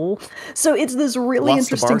soul? So it's this really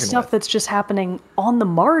interesting stuff that's just happening on the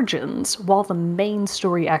margins while the main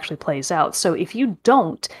story actually plays out. So if you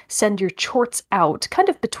don't send your chorts out kind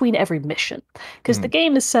of between every mission, because the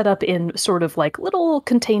game is set up in sort of like little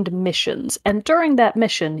contained missions, and during that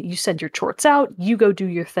mission, you send your chorts out, you go do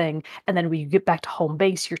your thing, and then when you get back to home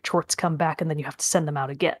base, your chorts come back, and then you have to send them out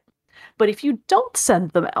again. But if you don't send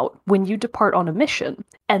them out when you depart on a mission,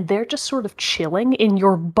 and they're just sort of chilling in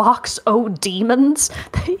your box o' demons,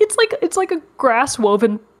 it's like a grass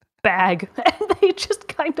woven bag, and they just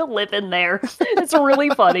kind of live in there. It's really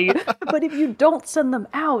funny. But if you don't send them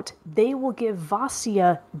out, they will give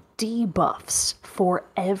Vasia debuffs for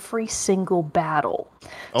every single battle.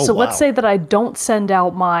 So let's say that I don't send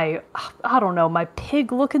out my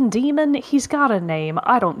pig-looking demon. He's got a name.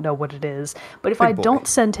 I don't know what it is. But if I don't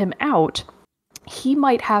send him out, he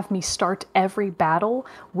might have me start every battle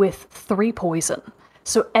with 3 poison.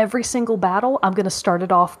 So every single battle, I'm going to start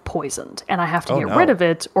it off poisoned, and I have to get rid of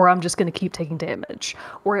it, or I'm just going to keep taking damage.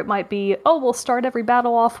 Or it might be, we'll start every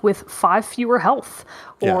battle off with 5 fewer health.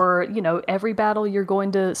 Or, every battle you're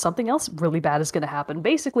going to, something else really bad is going to happen.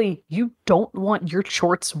 Basically, you don't want your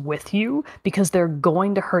chorts with you, because they're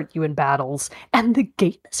going to hurt you in battles. And the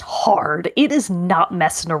game is hard. It is not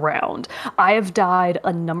messing around. I have died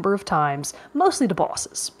a number of times, mostly to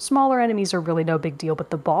bosses. Smaller enemies are really no big deal, but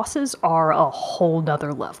the bosses are a whole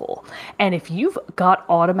nother level. And if you've got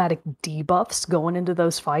automatic debuffs going into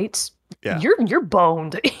those fights, you're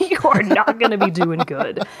boned. You are not going to be doing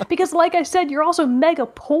good. Because like I said, you're also mega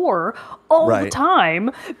poor all the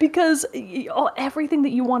time, because everything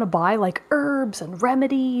that you want to buy, like herbs and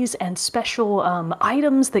remedies and special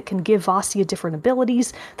items that can give Vasia different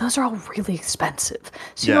abilities, those are all really expensive.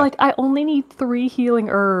 So you're like, I only need 3 healing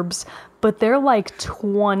herbs, but they're like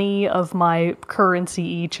 20 of my currency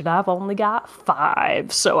each, and I've only got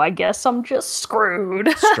 5, so I guess I'm just screwed.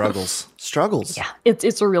 Struggles. Yeah,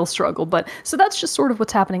 it's a real struggle. But so that's just sort of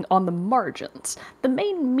what's happening on the margins. The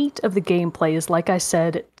main meat of the gameplay is, like I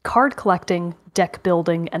said, card collecting, deck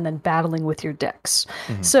building, and then battling with your decks.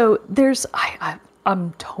 So there's...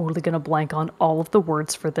 I'm totally going to blank on all of the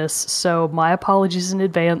words for this, so my apologies in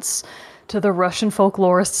advance to the Russian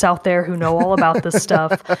folklorists out there who know all about this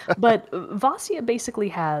stuff. But Vasia basically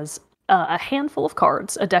has a handful of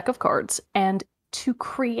cards, a deck of cards, and to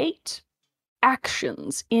create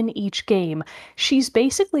actions in each game, she's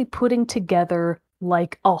basically putting together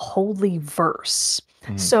like a holy verse.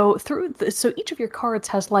 So so each of your cards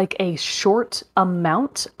has like a short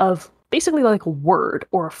amount of basically like a word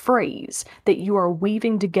or a phrase that you are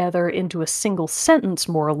weaving together into a single sentence,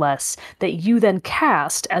 more or less, that you then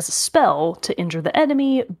cast as a spell to injure the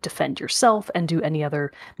enemy, defend yourself, and do any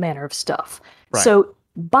other manner of stuff. So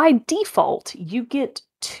by default, you get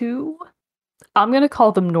 2 I'm going to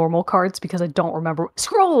call them normal cards because I don't remember.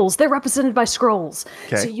 Scrolls! They're represented by scrolls.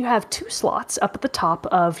 Okay. So you have 2 slots up at the top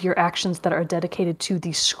of your actions that are dedicated to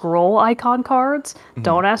the scroll icon cards.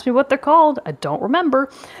 Don't ask me what they're called. I don't remember.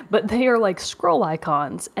 But they are like scroll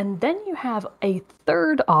icons. And then you have a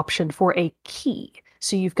third option for a key.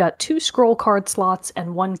 So you've got 2 scroll card slots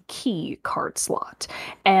and 1 key card slot.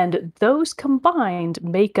 And those combined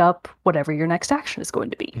make up whatever your next action is going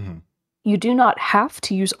to be. You do not have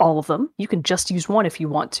to use all of them. You can just use one if you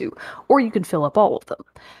want to, or you can fill up all of them.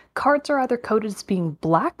 Cards are either coded as being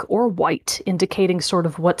black or white, indicating sort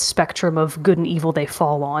of what spectrum of good and evil they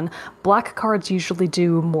fall on. Black cards usually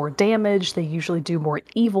do more damage, they usually do more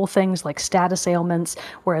evil things like status ailments,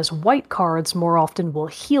 whereas white cards more often will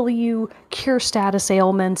heal you, cure status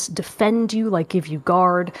ailments, defend you, like give you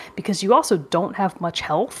guard, because you also don't have much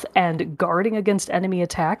health, and guarding against enemy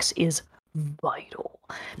attacks is vital.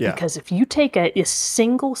 Yeah. Because if you take a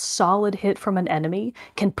single solid hit from an enemy,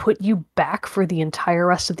 can put you back for the entire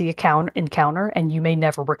rest of the encounter, and you may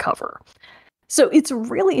never recover. So it's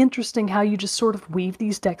really interesting how you just sort of weave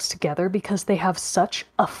these decks together because they have such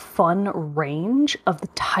a fun range of the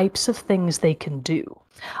types of things they can do.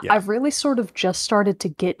 Yeah. I've really sort of just started to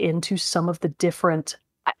get into some of the different,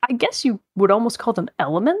 I guess you would almost call them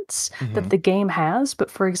elements that the game has.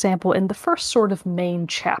 But for example, in the first sort of main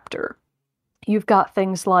chapter, you've got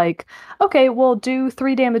things like, okay, well, do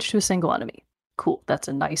 3 damage to a single enemy. Cool, that's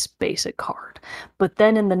a nice basic card. But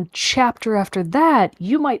then in the chapter after that,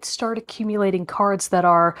 you might start accumulating cards that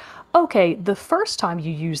are, okay, the first time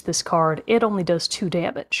you use this card, it only does 2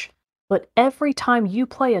 damage. But every time you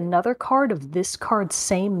play another card of this card's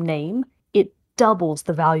same name, it doubles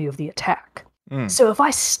the value of the attack. So if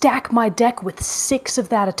I stack my deck with 6 of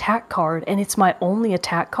that attack card and it's my only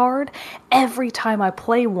attack card, every time I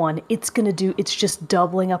play one, it's just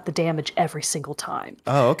doubling up the damage every single time.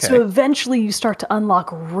 Oh, okay. So eventually you start to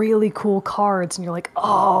unlock really cool cards and you're like,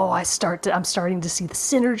 oh, I'm starting to see the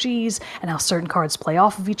synergies and how certain cards play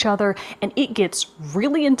off of each other. And it gets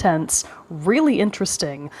really intense, really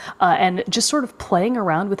interesting, and just sort of playing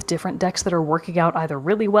around with different decks that are working out either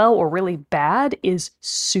really well or really bad is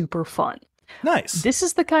super fun. Nice. This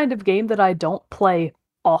is the kind of game that I don't play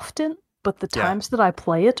often, but the times that I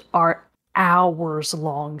play it are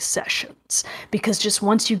hours-long sessions. Because just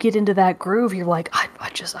once you get into that groove, you're like, I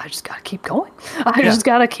just gotta keep going. I just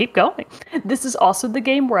gotta keep going. This is also the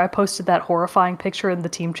game where I posted that horrifying picture in the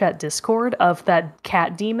Team Chat Discord of that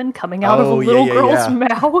cat demon coming out of a little girl's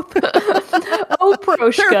mouth. Oh,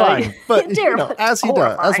 Proshka. Terrifying, but terrifying. As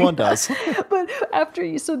one does. But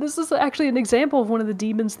so this is actually an example of one of the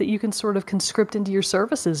demons that you can sort of conscript into your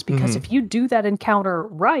services, because if you do that encounter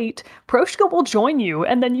right, Proshka will join you,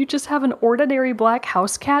 and then you just have an ordinary black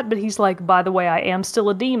house cat, but he's like, by the way, I am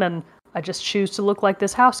still a demon. I just choose to look like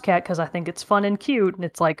this house cat because I think it's fun and cute. And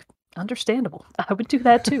it's like, understandable. I would do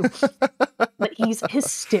that too. But he's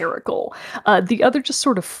hysterical. The other just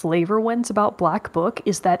sort of flavor wins about Black Book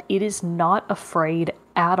is that it is not afraid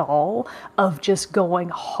at all of just going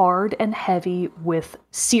hard and heavy with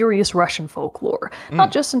serious Russian folklore.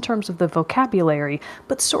 Not just in terms of the vocabulary,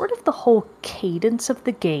 but sort of the whole cadence of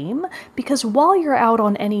the game. Because while you're out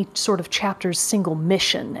on any sort of chapter's single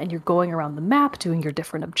mission and you're going around the map doing your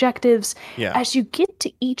different objectives, as you get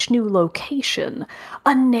to each new location,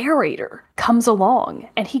 a narrator comes along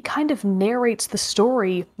and he kind of narrates the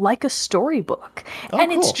story like a storybook.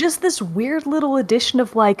 And it's just this weird little addition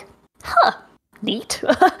of like, neat.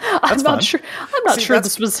 I'm not sure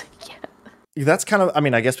this was. That's kind of, I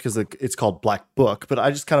mean, I guess because it's called Black Book, but I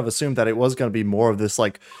just kind of assumed that it was going to be more of this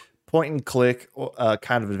like point and click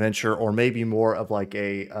kind of adventure, or maybe more of like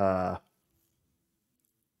a,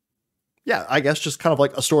 I guess just kind of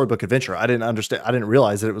like a storybook adventure. I didn't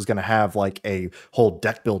realize that it was going to have like a whole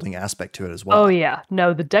deck building aspect to it as well. Oh yeah,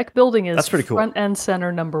 no, the deck building is That's pretty cool. Front and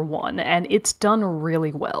center #1, and it's done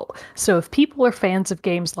really well. So if people are fans of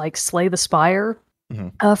games like Slay the Spire,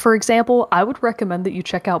 for example, I would recommend that you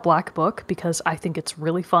check out Black Book because I think it's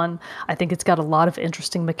really fun. I think it's got a lot of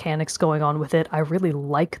interesting mechanics going on with it. I really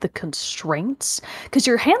like the constraints because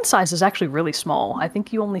your hand size is actually really small. I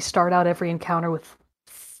think you only start out every encounter with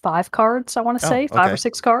 5 cards, I want to say, 5 or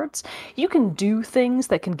 6 cards. You can do things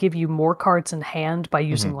that can give you more cards in hand by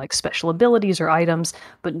using like special abilities or items,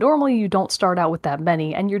 but normally you don't start out with that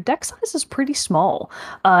many, and your deck size is pretty small.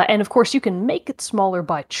 And of course, you can make it smaller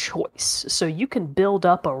by choice. So you can build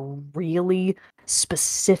up a really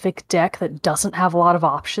specific deck that doesn't have a lot of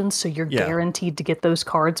options, so you're guaranteed to get those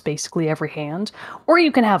cards basically every hand. Or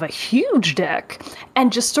you can have a huge deck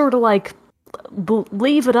and just sort of like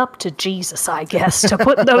leave it up to Jesus, I guess, to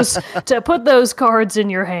put those cards in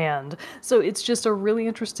your hand. So it's just a really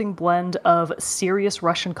interesting blend of serious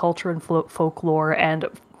Russian culture and folklore and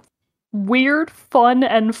weird, fun,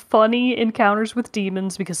 and funny encounters with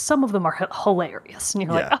demons, because some of them are hilarious. And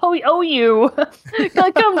you're like, oh, you,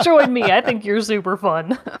 come join me. I think you're super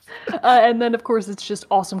fun. And then, of course, it's just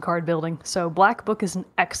awesome card building. So Black Book is an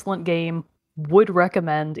excellent game. Would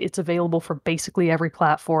recommend. It's available for basically every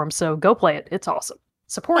platform. So go play it. It's awesome.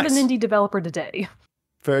 Support an indie developer today.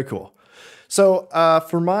 Very cool. So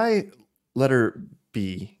for my letter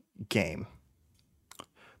B game,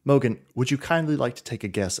 Mogan, would you kindly like to take a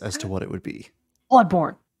guess as to what it would be?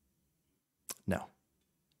 Bloodborne. No.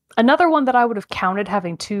 Another one that I would have counted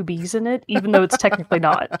having 2 B's in it, even though it's technically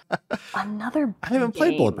not. Another I haven't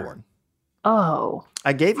played Bloodborne. Oh.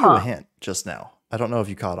 I gave you a hint just now. I don't know if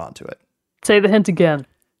you caught on to it. Say the hint again.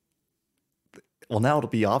 Well, now it'll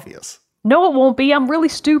be obvious. No, it won't be. I'm really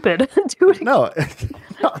stupid. Do it again. No,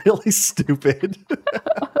 not really stupid.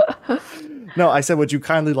 No, I said, would you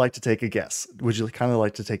kindly like to take a guess? Would you kindly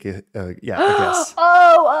like to take a guess?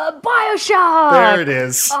 BioShock! There it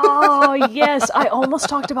is. Oh, yes. I almost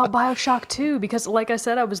talked about BioShock 2 because, like I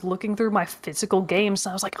said, I was looking through my physical games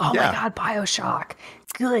and I was like, oh my God, BioShock.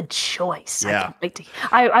 Good choice. Yeah. I can't wait to...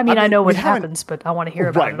 I mean, I know what happens, but I want to hear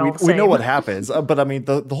about it all the same. We know what happens. But I mean,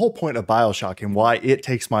 the whole point of BioShock and why it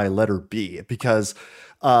takes my letter B, because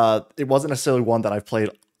it wasn't necessarily one that I've played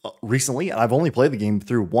recently, and I've only played the game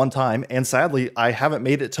through one time, and sadly I haven't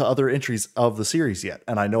made it to other entries of the series yet,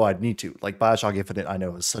 and I know I'd need to. Like BioShock Infinite, I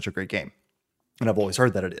know is such a great game, and I've always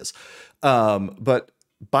heard that it is. But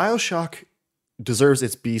BioShock deserves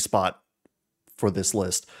its B spot for this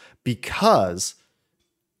list because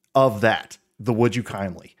of that, the would you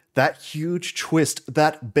kindly, that huge twist,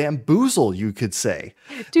 that bamboozle, you could say.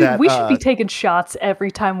 Dude, that, we should be taking shots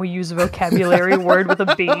every time we use a vocabulary word with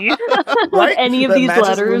a B. Right? Any of that these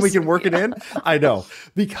letters. When we can work it in. I know.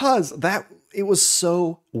 Because it was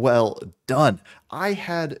so well done. I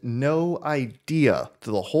had no idea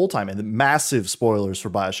the whole time, and the massive spoilers for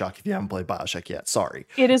BioShock if you haven't played BioShock yet. Sorry.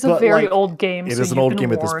 It is a very old game. It is an old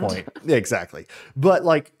game at this point. Yeah, exactly. But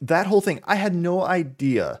like that whole thing, I had no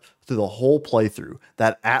idea through the whole playthrough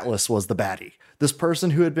that Atlas was the baddie. This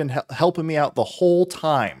person who had been helping me out the whole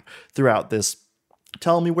time throughout this,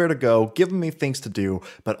 telling me where to go, giving me things to do,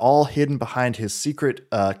 but all hidden behind his secret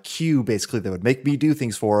queue, basically, that would make me do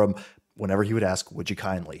things for him whenever he would ask, would you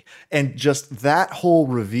kindly? And just that whole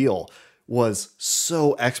reveal was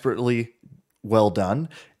so expertly well done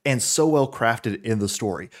and so well crafted in the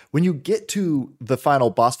story. When you get to the final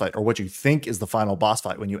boss fight, or what you think is the final boss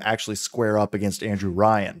fight, when you actually square up against Andrew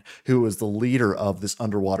Ryan, who is the leader of this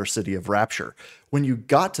underwater city of Rapture, when you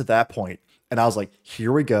got to that point, and I was like,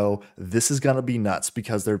 here we go, this is going to be nuts,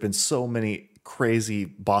 because there have been so many crazy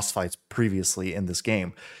boss fights previously in this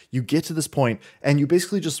game. You get to this point and you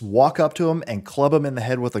basically just walk up to him and club him in the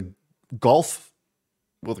head with a golf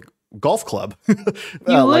club.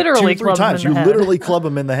 You literally club him in the head. You literally club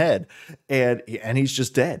him in the head, and he's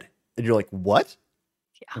just dead. And you're like, what?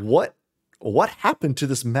 Yeah. What happened to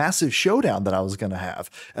this massive showdown that I was going to have?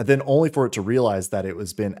 And then only for it to realize that it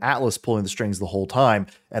was been Atlas pulling the strings the whole time.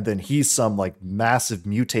 And then he's some like massive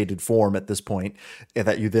mutated form at this point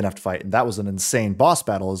that you then have to fight. And that was an insane boss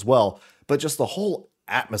battle as well. But just the whole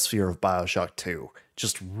atmosphere of BioShock 2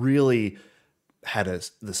 just really had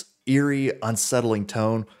this eerie, unsettling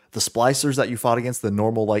tone. The splicers that you fought against, the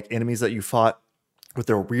normal like enemies that you fought, with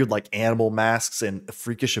their weird like animal masks and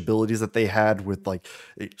freakish abilities that they had with like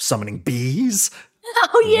summoning bees.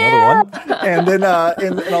 Oh yeah. Another one. And then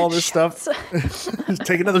and all this stuff.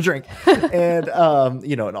 Take another drink. And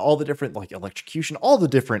and all the different like electrocution, all the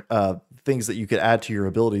different things that you could add to your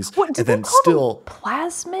abilities. What, and then still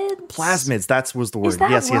plasmids? Plasmids, that was the word. Is that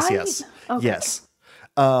yes. Okay. Yes.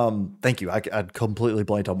 Thank you. I'd completely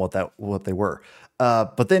blanked on what they were.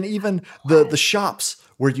 But then even the shops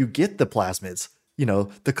where you get the plasmids,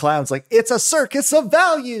 the clown's like, it's a circus of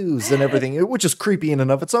values and everything, which is creepy in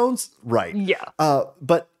and of its own right. Yeah.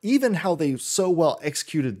 But even how they so well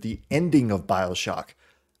executed the ending of BioShock,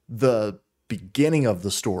 the beginning of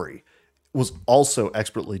the story, was also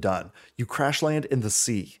expertly done. You crash land in the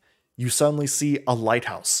sea. You suddenly see a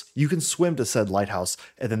lighthouse. You can swim to said lighthouse,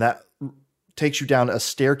 and then that takes you down a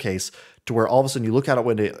staircase to where all of a sudden you look out a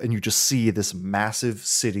window and you just see this massive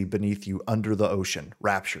city beneath you under the ocean,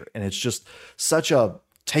 Rapture. And it's just such a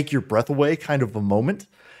take your breath away kind of a moment.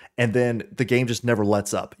 And then the game just never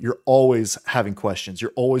lets up. You're always having questions.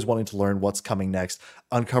 You're always wanting to learn what's coming next,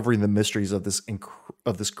 uncovering the mysteries of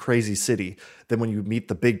this crazy city. Then when you meet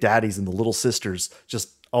the big daddies and the little sisters,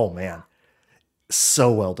 just, oh man,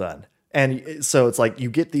 so well done. And so it's like you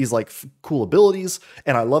get these like cool abilities,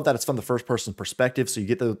 and I love that it's from the first person perspective. So you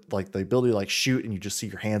get the ability to like shoot, and you just see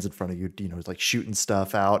your hands in front of you, it's like shooting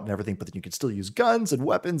stuff out and everything. But then you can still use guns and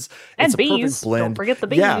weapons. And it's a bees. perfect blend. Don't forget the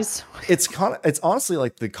bees. Yeah, it's honestly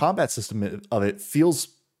like the combat system of it feels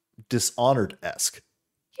Dishonored-esque.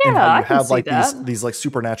 Yeah, you have like that. these like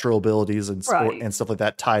supernatural abilities and Right. and stuff like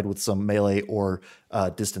that tied with some melee or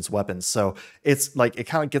distance weapons. So it's like it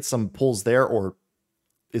kind of gets some pulls there, or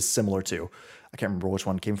is similar to. I can't remember which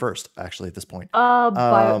one came first, actually, at this point.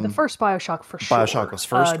 The first BioShock for sure. BioShock was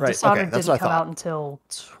first, right? Dishonored Okay, that's didn't what I come thought. out until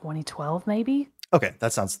 2012, maybe. Okay,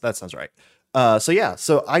 that sounds right.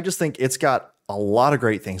 So I just think it's got a lot of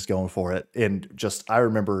great things going for it, and just I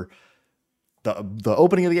remember the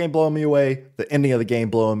opening of the game blowing me away, the ending of the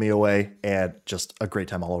game blowing me away, and just a great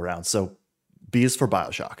time all around. So B is for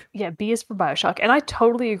BioShock. Yeah, B is for BioShock. And I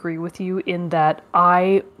totally agree with you in that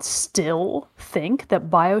I still think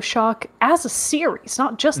that BioShock as a series,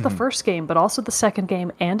 not just the first game, but also the second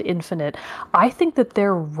game and Infinite, I think that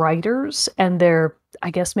their writers and their,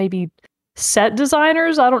 I guess maybe set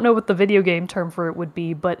designers, I don't know what the video game term for it would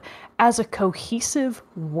be, but as a cohesive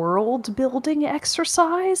world building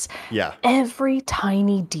exercise, Yeah. every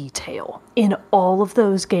tiny detail in all of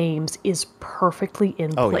those games is perfectly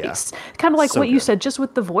in place. Kind of like So what you good. said, just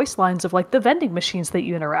with the voice lines of like the vending machines that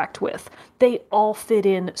you interact with. They all fit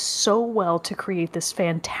in so well to create this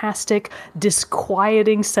fantastic,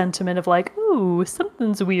 disquieting sentiment of like, ooh,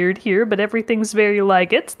 something's weird here, but everything's very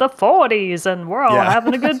like, it's the 40s and we're all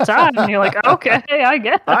having a good time. And you're like, okay, I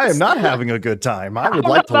guess. I am not having a good time. I would don't know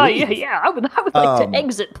like to about leave. you. Yeah, I would like to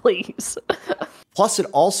exit, please. Plus, it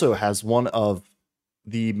also has one of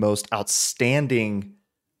the most outstanding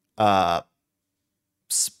piano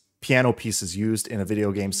pieces used in a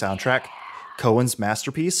video game soundtrack, Cohen's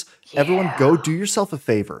masterpiece. Everyone, go do yourself a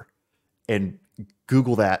favor and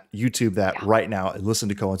Google that, YouTube that right now, and listen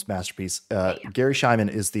to Cohen's masterpiece. Gary Scheinman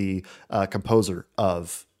is the composer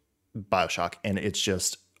of BioShock, and it's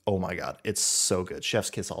just, oh my God, it's so good. Chef's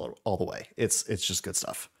kiss all the way. It's just good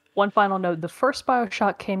stuff. One final note: the first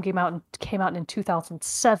BioShock came out in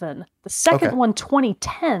 2007. The second one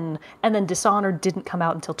 2010, and then Dishonored didn't come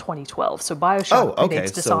out until 2012. So BioShock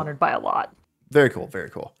predates Dishonored by a lot. Very cool, very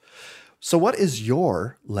cool. So what is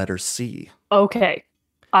your letter C? Okay.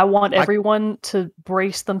 I want everyone to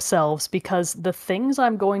brace themselves because the things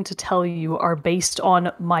I'm going to tell you are based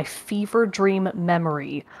on my fever dream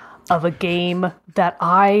memory of a game that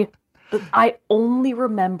I only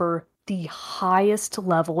remember the highest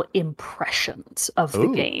level impressions of the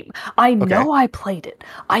game. I know I played it.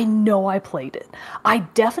 I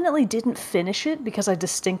definitely didn't finish it because I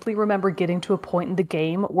distinctly remember getting to a point in the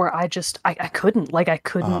game where I couldn't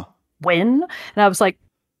win. And I was like,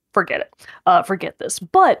 forget it. Forget this.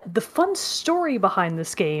 But the fun story behind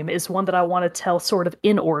this game is one that I want to tell sort of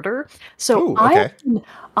in order. So I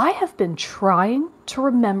have been trying to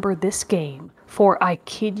remember this game for, I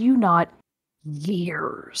kid you not,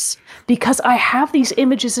 years, because I have these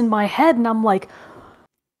images in my head and I'm like,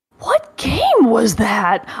 what game was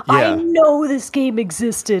that? I know this game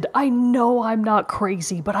existed. I know I'm not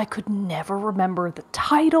crazy, but I could never remember the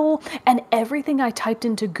title, and everything I typed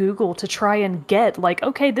into Google to try and get, like,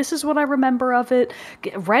 okay, this is what I remember of it.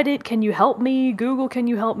 Reddit, can you help me? Google, can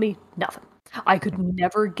you help me? Nothing. I could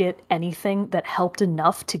never get anything that helped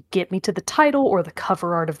enough to get me to the title or the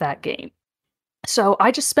cover art of that game. So I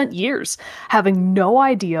just spent years having no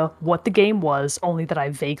idea what the game was, only that I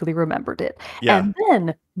vaguely remembered it. Yeah. And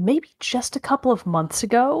then maybe just a couple of months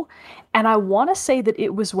ago, and I want to say that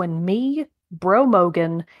it was when me, Bro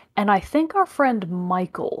Mogan, and I think our friend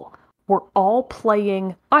Michael were all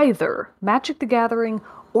playing either Magic the Gathering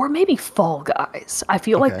or maybe Fall Guys. I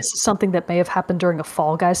feel like this is something that may have happened during a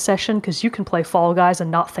Fall Guys session, because you can play Fall Guys and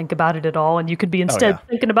not think about it at all, and you could be instead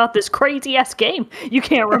thinking about this crazy-ass game you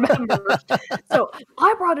can't remember. So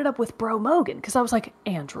I brought it up with Bro Mogan, because I was like,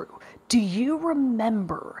 Andrew, do you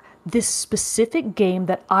remember this specific game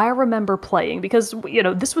that I remember playing? Because, you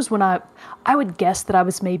know, this was when I would guess that I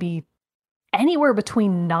was maybe anywhere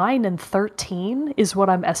between 9 and 13 is what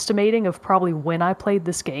I'm estimating of probably when I played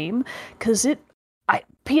this game, because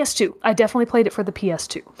PS2. I definitely played it for the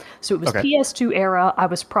PS2. So it was PS2 era. I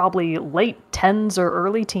was probably late 10s or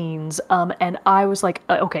early teens. And I was like,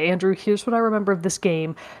 okay, Andrew, here's what I remember of this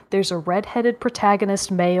game. There's a redheaded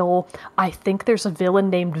protagonist male. I think there's a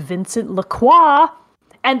villain named Vincent Lacroix.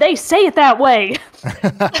 And they say it that way.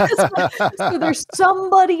 So there's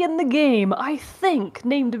somebody in the game, I think,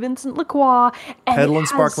 named Vincent Lacroix. Peddling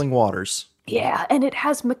sparkling waters. Yeah, and it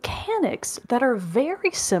has mechanics that are very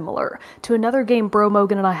similar to another game Bro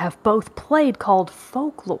Mogan and I have both played called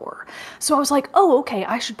Folklore. So I was like, oh, okay,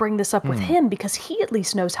 I should bring this up with him because he at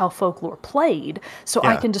least knows how Folklore played. So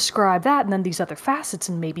I Yeah. can describe that and then these other facets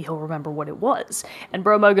and maybe he'll remember what it was. And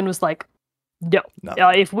Bro Mogan was like, no.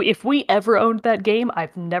 Nothing. If we ever owned that game,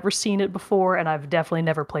 I've never seen it before, and I've definitely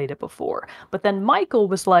never played it before. But then Michael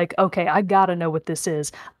was like, "Okay, I gotta know what this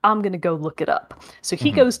is. I'm gonna go look it up." So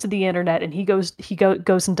he goes to the internet and he goes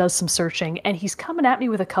and does some searching, and he's coming at me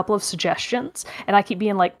with a couple of suggestions, and I keep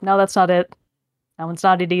being like, "No, that's not it. That one's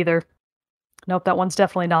not it either. Nope, that one's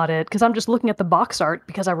definitely not it." Because I'm just looking at the box art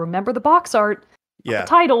because I remember the box art, not Yeah. the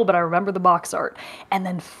title, but I remember the box art. And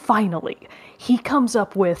then finally, he comes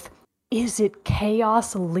up with, is it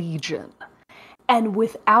Chaos Legion? And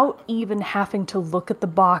without even having to look at the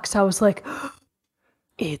box, I was like,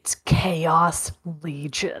 it's Chaos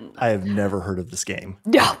Legion. I have never heard of this game.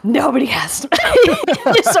 No, nobody has.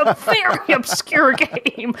 It's a very obscure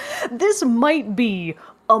game. This might be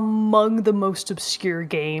among the most obscure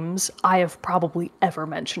games I have probably ever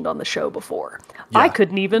mentioned on the show before. I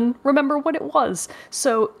couldn't even remember what it was.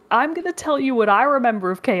 So I'm going to tell you what I remember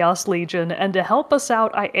of Chaos Legion, and to help us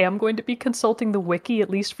out, I am going to be consulting the wiki, at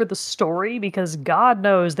least for the story, because God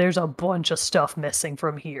knows there's a bunch of stuff missing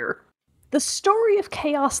from here. The story of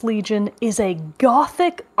Chaos Legion is a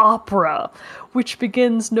gothic opera, which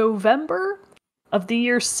begins November of the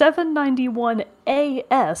year 791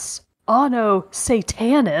 AS, Anno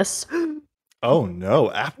Satanis. Oh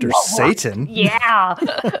no, after Satan. Yeah.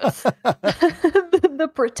 The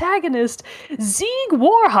protagonist, Sieg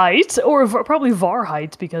Warheit, or probably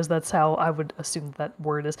Varheit, because that's how I would assume that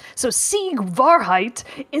word is. So Sieg Varheit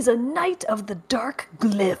is a knight of the dark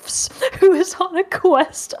glyphs who is on a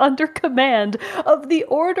quest under command of the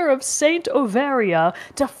Order of Saint Overia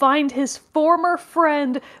to find his former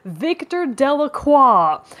friend Victor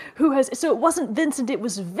Delacroix, who has. So it wasn't Vincent, it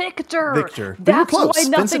was Victor. Victor. But you're That's close. why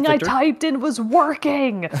nothing Vincent I Victor. typed in was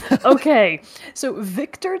working. Okay, so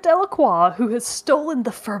Victor Delacroix, who has stolen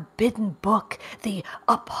the forbidden book, the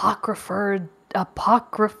Apocrypha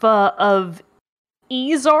of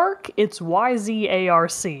Izark, it's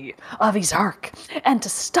Yzarc, of Izark, and to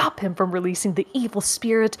stop him from releasing the evil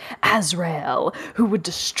spirit Azrael, who would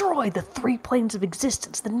destroy the three planes of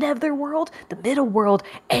existence, the netherworld, the middle world,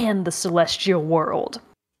 and the celestial world.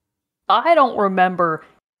 I don't remember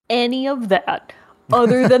any of that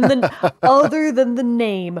other than the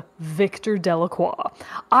name Victor Delacroix.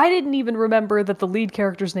 I didn't even remember that the lead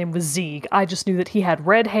character's name was Sieg. I just knew that he had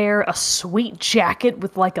red hair, a sweet jacket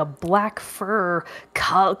with like a black fur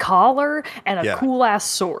collar, and a cool ass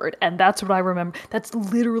sword. And that's what I remember. That's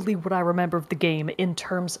literally what I remember of the game in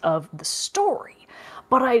terms of the story.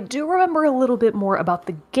 But I do remember a little bit more about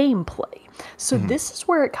the gameplay. So this is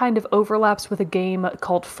where it kind of overlaps with a game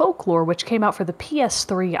called Folklore, which came out for the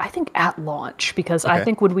PS3, I think at launch, because I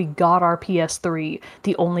think when we got our PS3,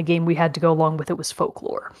 the only game we had to go along with it was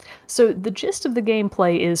Folklore. So the gist of the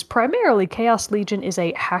gameplay is primarily Chaos Legion is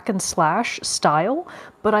a hack and slash style,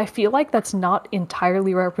 but I feel like that's not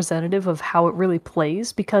entirely representative of how it really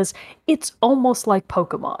plays, because it's almost like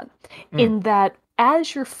Pokemon, in that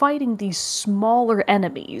as you're fighting these smaller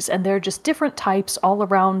enemies, and they're just different types all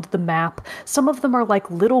around the map, some of them are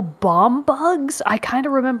like little bomb bugs. I kind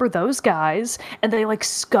of remember those guys, and they like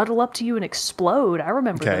scuttle up to you and explode. I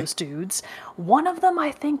remember those dudes. One of them,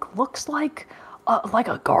 I think, looks like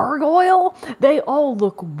a gargoyle. They all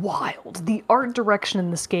look wild. The art direction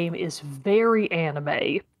in this game is very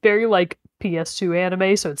anime, very like PS2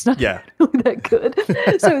 anime, so it's not really that good.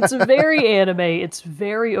 So it's very anime, it's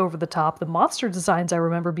very over the top. The monster designs I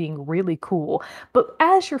remember being really cool. But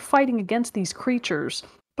as you're fighting against these creatures,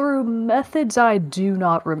 through methods I do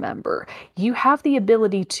not remember, you have the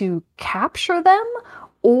ability to capture them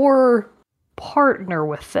or partner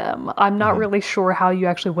with them. I'm not really sure how you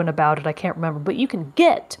actually went about it, I can't remember, but you can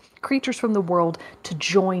get creatures from the world to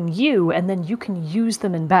join you, and then you can use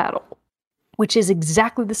them in battle. Which is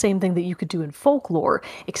exactly the same thing that you could do in Folklore,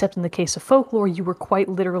 except in the case of Folklore, you were quite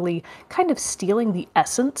literally kind of stealing the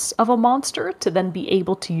essence of a monster to then be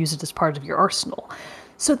able to use it as part of your arsenal.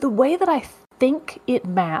 So the way that I think it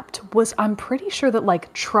mapped was, I'm pretty sure that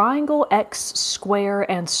like triangle, X,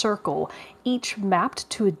 square, and circle each mapped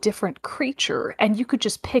to a different creature, and you could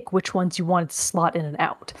just pick which ones you wanted to slot in and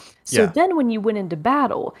out. So then when you went into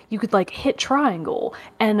battle, you could like hit triangle,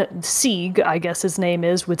 and Sieg, I guess his name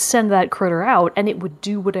is, would send that critter out, and it would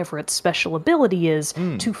do whatever its special ability is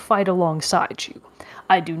to fight alongside you.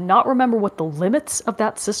 I do not remember what the limits of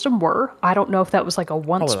that system were. I don't know if that was like a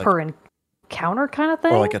once per encounter kind of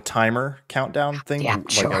thing. Or like a timer countdown thing? Yeah, like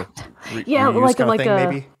sure. Like a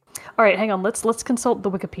maybe. All right, hang on. Let's consult the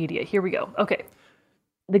Wikipedia. Here we go. Okay.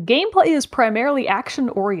 The gameplay is primarily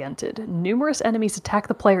action-oriented. Numerous enemies attack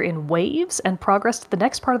the player in waves, and progress to the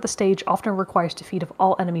next part of the stage often requires defeat of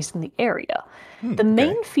all enemies in the area. The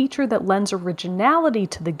main feature that lends originality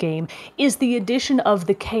to the game is the addition of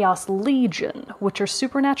the Chaos Legion, which are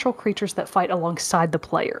supernatural creatures that fight alongside the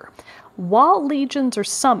player. While legions are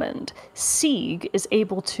summoned, Sieg is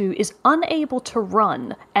unable to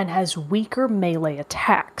run and has weaker melee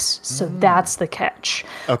attacks. So that's the catch.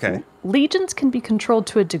 Okay. Legions can be controlled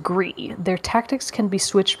to a degree. Their tactics can be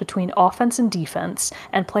switched between offense and defense,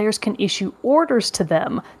 and players can issue orders to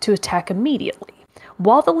them to attack immediately.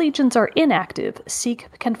 While the legions are inactive, Sieg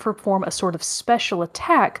can perform a sort of special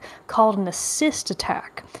attack called an assist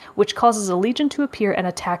attack, which causes a legion to appear and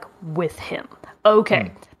attack with him.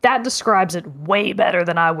 Okay. That describes it way better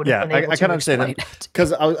than I would have been able to. I kind of understand it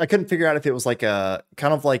because I couldn't figure out if it was like a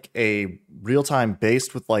kind of like a real time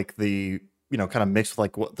based with like the, you know, kind of mixed with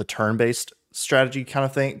like what the turn based strategy kind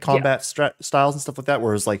of thing, combat styles and stuff like that.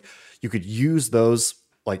 Whereas like you could use those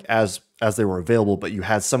like as they were available, but you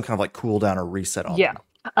had some kind of like cooldown or reset on them.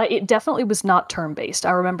 It definitely was not turn-based.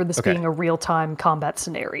 I remember this being a real-time combat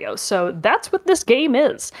scenario. So that's what this game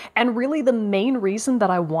is. And really the main reason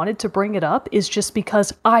that I wanted to bring it up is just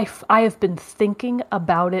because I have been thinking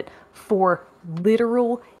about it for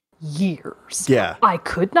literal years. Yeah. I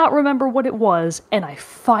could not remember what it was, and I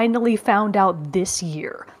finally found out this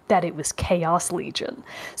year that it was Chaos Legion.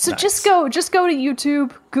 So just go to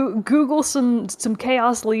YouTube, Google some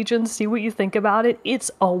Chaos Legion, see what you think about it.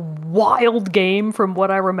 It's a wild game from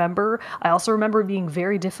what I remember. I also remember it being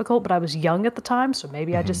very difficult, but I was young at the time, so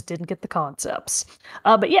maybe I just didn't get the concepts.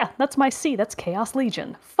 But yeah, that's my C. That's Chaos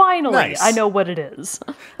Legion. Finally, I know what it is.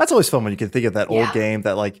 That's always fun when you can think of that old game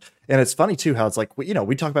that like, and it's funny too how it's like, you know,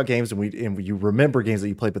 we talk about games and you remember games that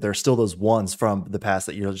you played, but there are still those ones from the past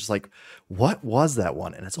that you're just like, what was that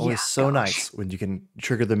one? And it's always nice when you can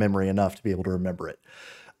trigger the memory enough to be able to remember it.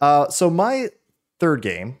 So my third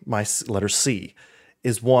game, my letter C,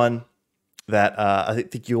 is one that I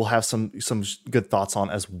think you will have some good thoughts on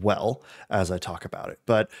as well as I talk about it.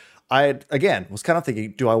 But I, again, was kind of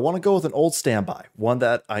thinking, do I want to go with an old standby? One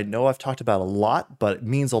that I know I've talked about a lot, but it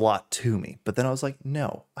means a lot to me. But then I was like,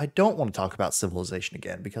 no, I don't want to talk about Civilization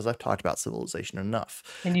again because I've talked about Civilization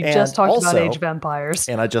enough. And you just talked about Age of Empires.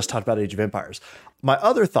 And I just talked about Age of Empires. My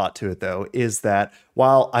other thought to it, though, is that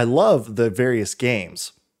while I love the various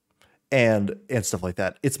games and stuff like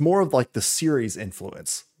that, it's more of like the series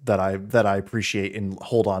influence that I appreciate and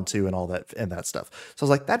hold on to and all that and that stuff. So I was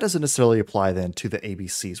like, that doesn't necessarily apply then to the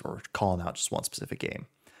ABCs where we're calling out just one specific game.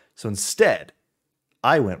 So instead,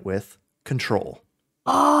 I went with Control.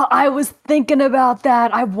 Oh, I was thinking about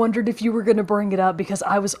that. I wondered if you were going to bring it up because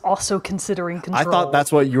I was also considering Control. I thought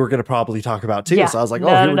that's what you were going to probably talk about too. Yeah. So I was like,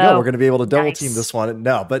 here we go. We're going to be able to double team this one.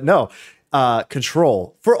 No.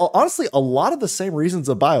 Control, for honestly a lot of the same reasons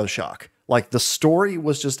of BioShock. Like the story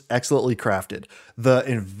was just excellently crafted. The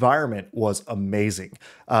environment was amazing.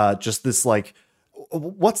 Just this like,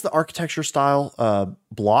 what's the architecture style?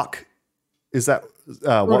 Block? Is that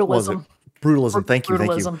what was it? Brutalism. Thank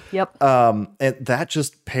you. Yep. And that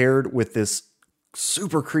just paired with this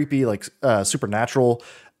super creepy, like supernatural,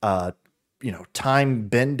 time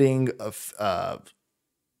bending of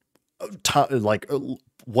like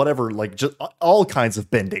whatever, like just all kinds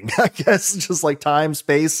of bending, I guess, just like time,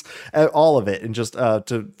 space, all of it. And just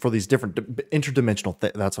for these different interdimensional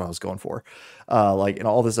that's what I was going for. And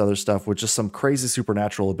all this other stuff with just some crazy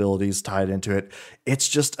supernatural abilities tied into it. It's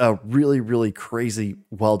just a really, really crazy,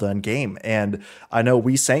 well done game. And I know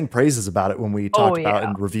we sang praises about it when we talked about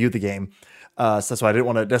and reviewed the game. So that's why I didn't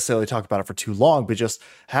want to necessarily talk about it for too long, but just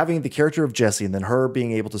having the character of Jessie and then her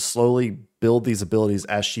being able to slowly build these abilities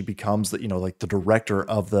as she becomes the director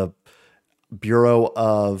of the Bureau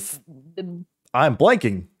of, I'm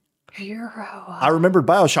blanking. Bureau. I remembered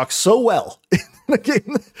BioShock so well in the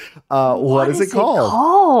game. What is it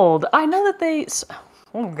called? I know that they.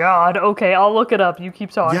 Oh God. Okay, I'll look it up. You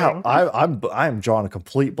keep talking. Yeah, I'm drawing a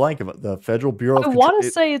complete blank of it. The Federal Bureau of Control. I want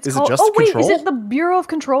to say it's called. Is it the Bureau of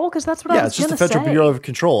Control? Because that's what I was going to say. Yeah, it's just the Federal Bureau of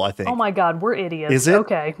Control, I think. Oh my God, we're idiots. Is it?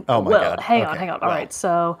 Okay. Oh my God. Hang on. All right.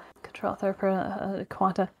 So Control,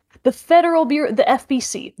 Quanta. The Federal Bureau, the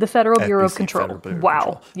FBC, the Federal Bureau of Control.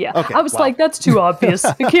 Wow. Yeah. Okay, I was like, that's too obvious.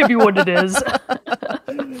 It can't be what it is.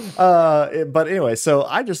 But anyway, so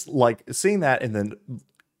I just like seeing that, and then.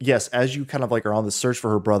 Yes, as you kind of like are on the search for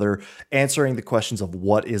her brother, answering the questions of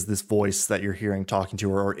what is this voice that you're hearing talking to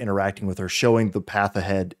her or interacting with her, showing the path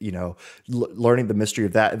ahead, learning the mystery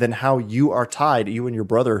of that, and then how you are tied, you and your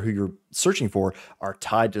brother who you're searching for are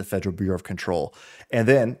tied to the Federal Bureau of Control. And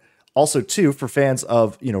then also too, for fans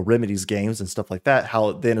of, Remedy's games and stuff like that, how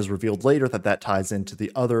it then is revealed later that ties into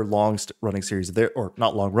the other running series of their, or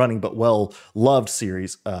not long running, but well loved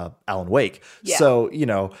series, Alan Wake. Yeah.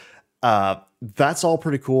 So, that's all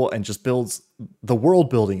pretty cool, and just builds the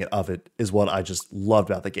world building of it is what I just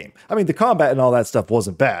loved about the game. I mean, the combat and all that stuff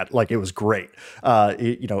wasn't bad. Like, it was great.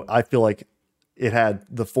 I feel like it had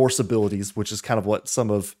the Force abilities, which is kind of what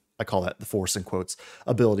I call that the Force in quotes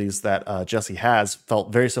abilities that Jesse has,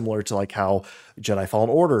 felt very similar to like how Jedi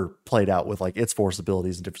Fallen Order played out with like its Force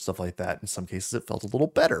abilities and different stuff like that. In some cases it felt a little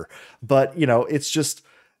better, but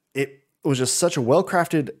it was just such a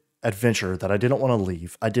well-crafted adventure that I didn't want to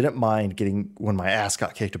leave. I didn't mind getting when my ass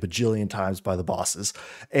got kicked a bajillion times by the bosses,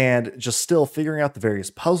 and just still figuring out the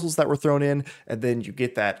various puzzles that were thrown in. And then you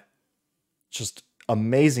get that just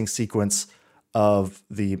amazing sequence of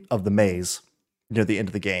the maze near the end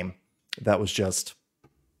of the game that was just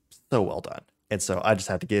so well done. And so I just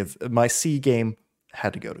had to give my C game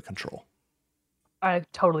had to go to Control. I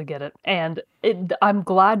totally get it. And I'm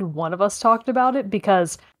glad one of us talked about it,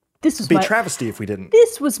 because this was It'd be a travesty if we didn't.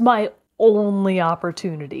 This was my only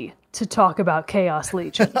opportunity to talk about Chaos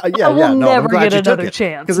Legion. I will never get another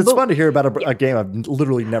chance. Because it's fun to hear about a game I've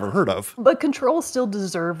literally never heard of. But Control still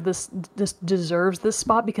deserves this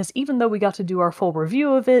spot, because even though we got to do our full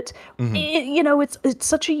review of it, it's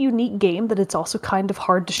such a unique game that it's also kind of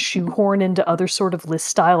hard to shoehorn into other sort of list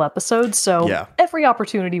style episodes. So every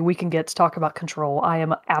opportunity we can get to talk about Control, I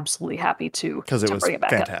am absolutely happy to. Because it was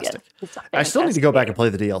fantastic. I still need to go back and play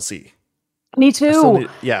the DLC. Me too.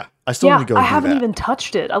 I still need to go. I haven't even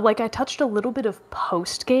touched it. I touched a little bit of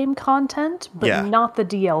post-game content, but not the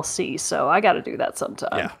DLC. So I got to do that sometime.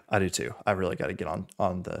 Yeah, I do too. I really got to get on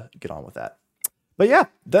with that. But yeah,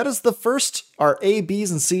 that is our A,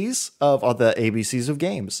 B's, and C's of the ABCs of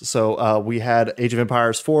games. So we had Age of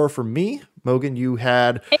Empires 4 for me. Mogan, you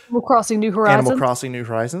had Animal Crossing New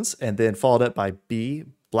Horizons, and then followed up by B,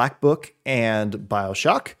 Black Book and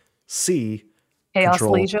BioShock. C, Chaos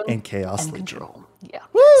Control Legion and Chaos Legion. Control. Yeah.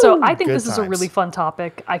 Woo! So I think this is a really fun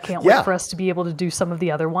topic. I can't wait for us to be able to do some of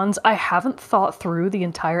the other ones. I haven't thought through the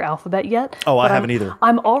entire alphabet yet. Oh, I haven't either.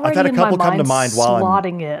 I'm already I've had a couple come to mind while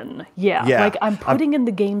slotting in. Yeah. Like I'm putting in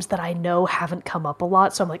the games that I know haven't come up a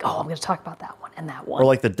lot. So I'm like, I'm going to talk about that one and that one. Or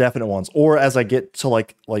like the definite ones. Or as I get to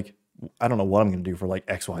like I don't know what I'm going to do for like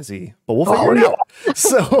XYZ, but we'll figure it out.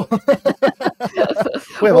 So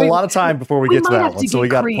we have a lot of time before we get to that one. So we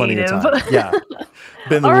got plenty of time. Yeah.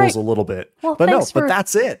 Bend the rules a little bit. Well, but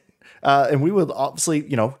that's it. And we would obviously,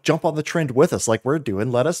 jump on the trend with us like we're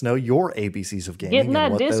doing. Let us know your ABCs of gaming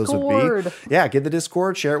and what those would be. Yeah, get the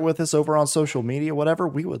Discord, share it with us over on social media, whatever.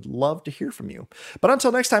 We would love to hear from you. But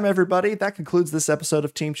until next time, everybody, that concludes this episode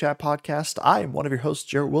of Team Chat Podcast. I am one of your hosts,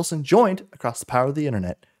 Jarrett Wilson, joined across the power of the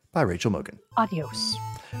internet by Rachel Mogan. Adios.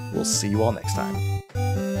 We'll see you all next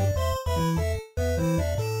time.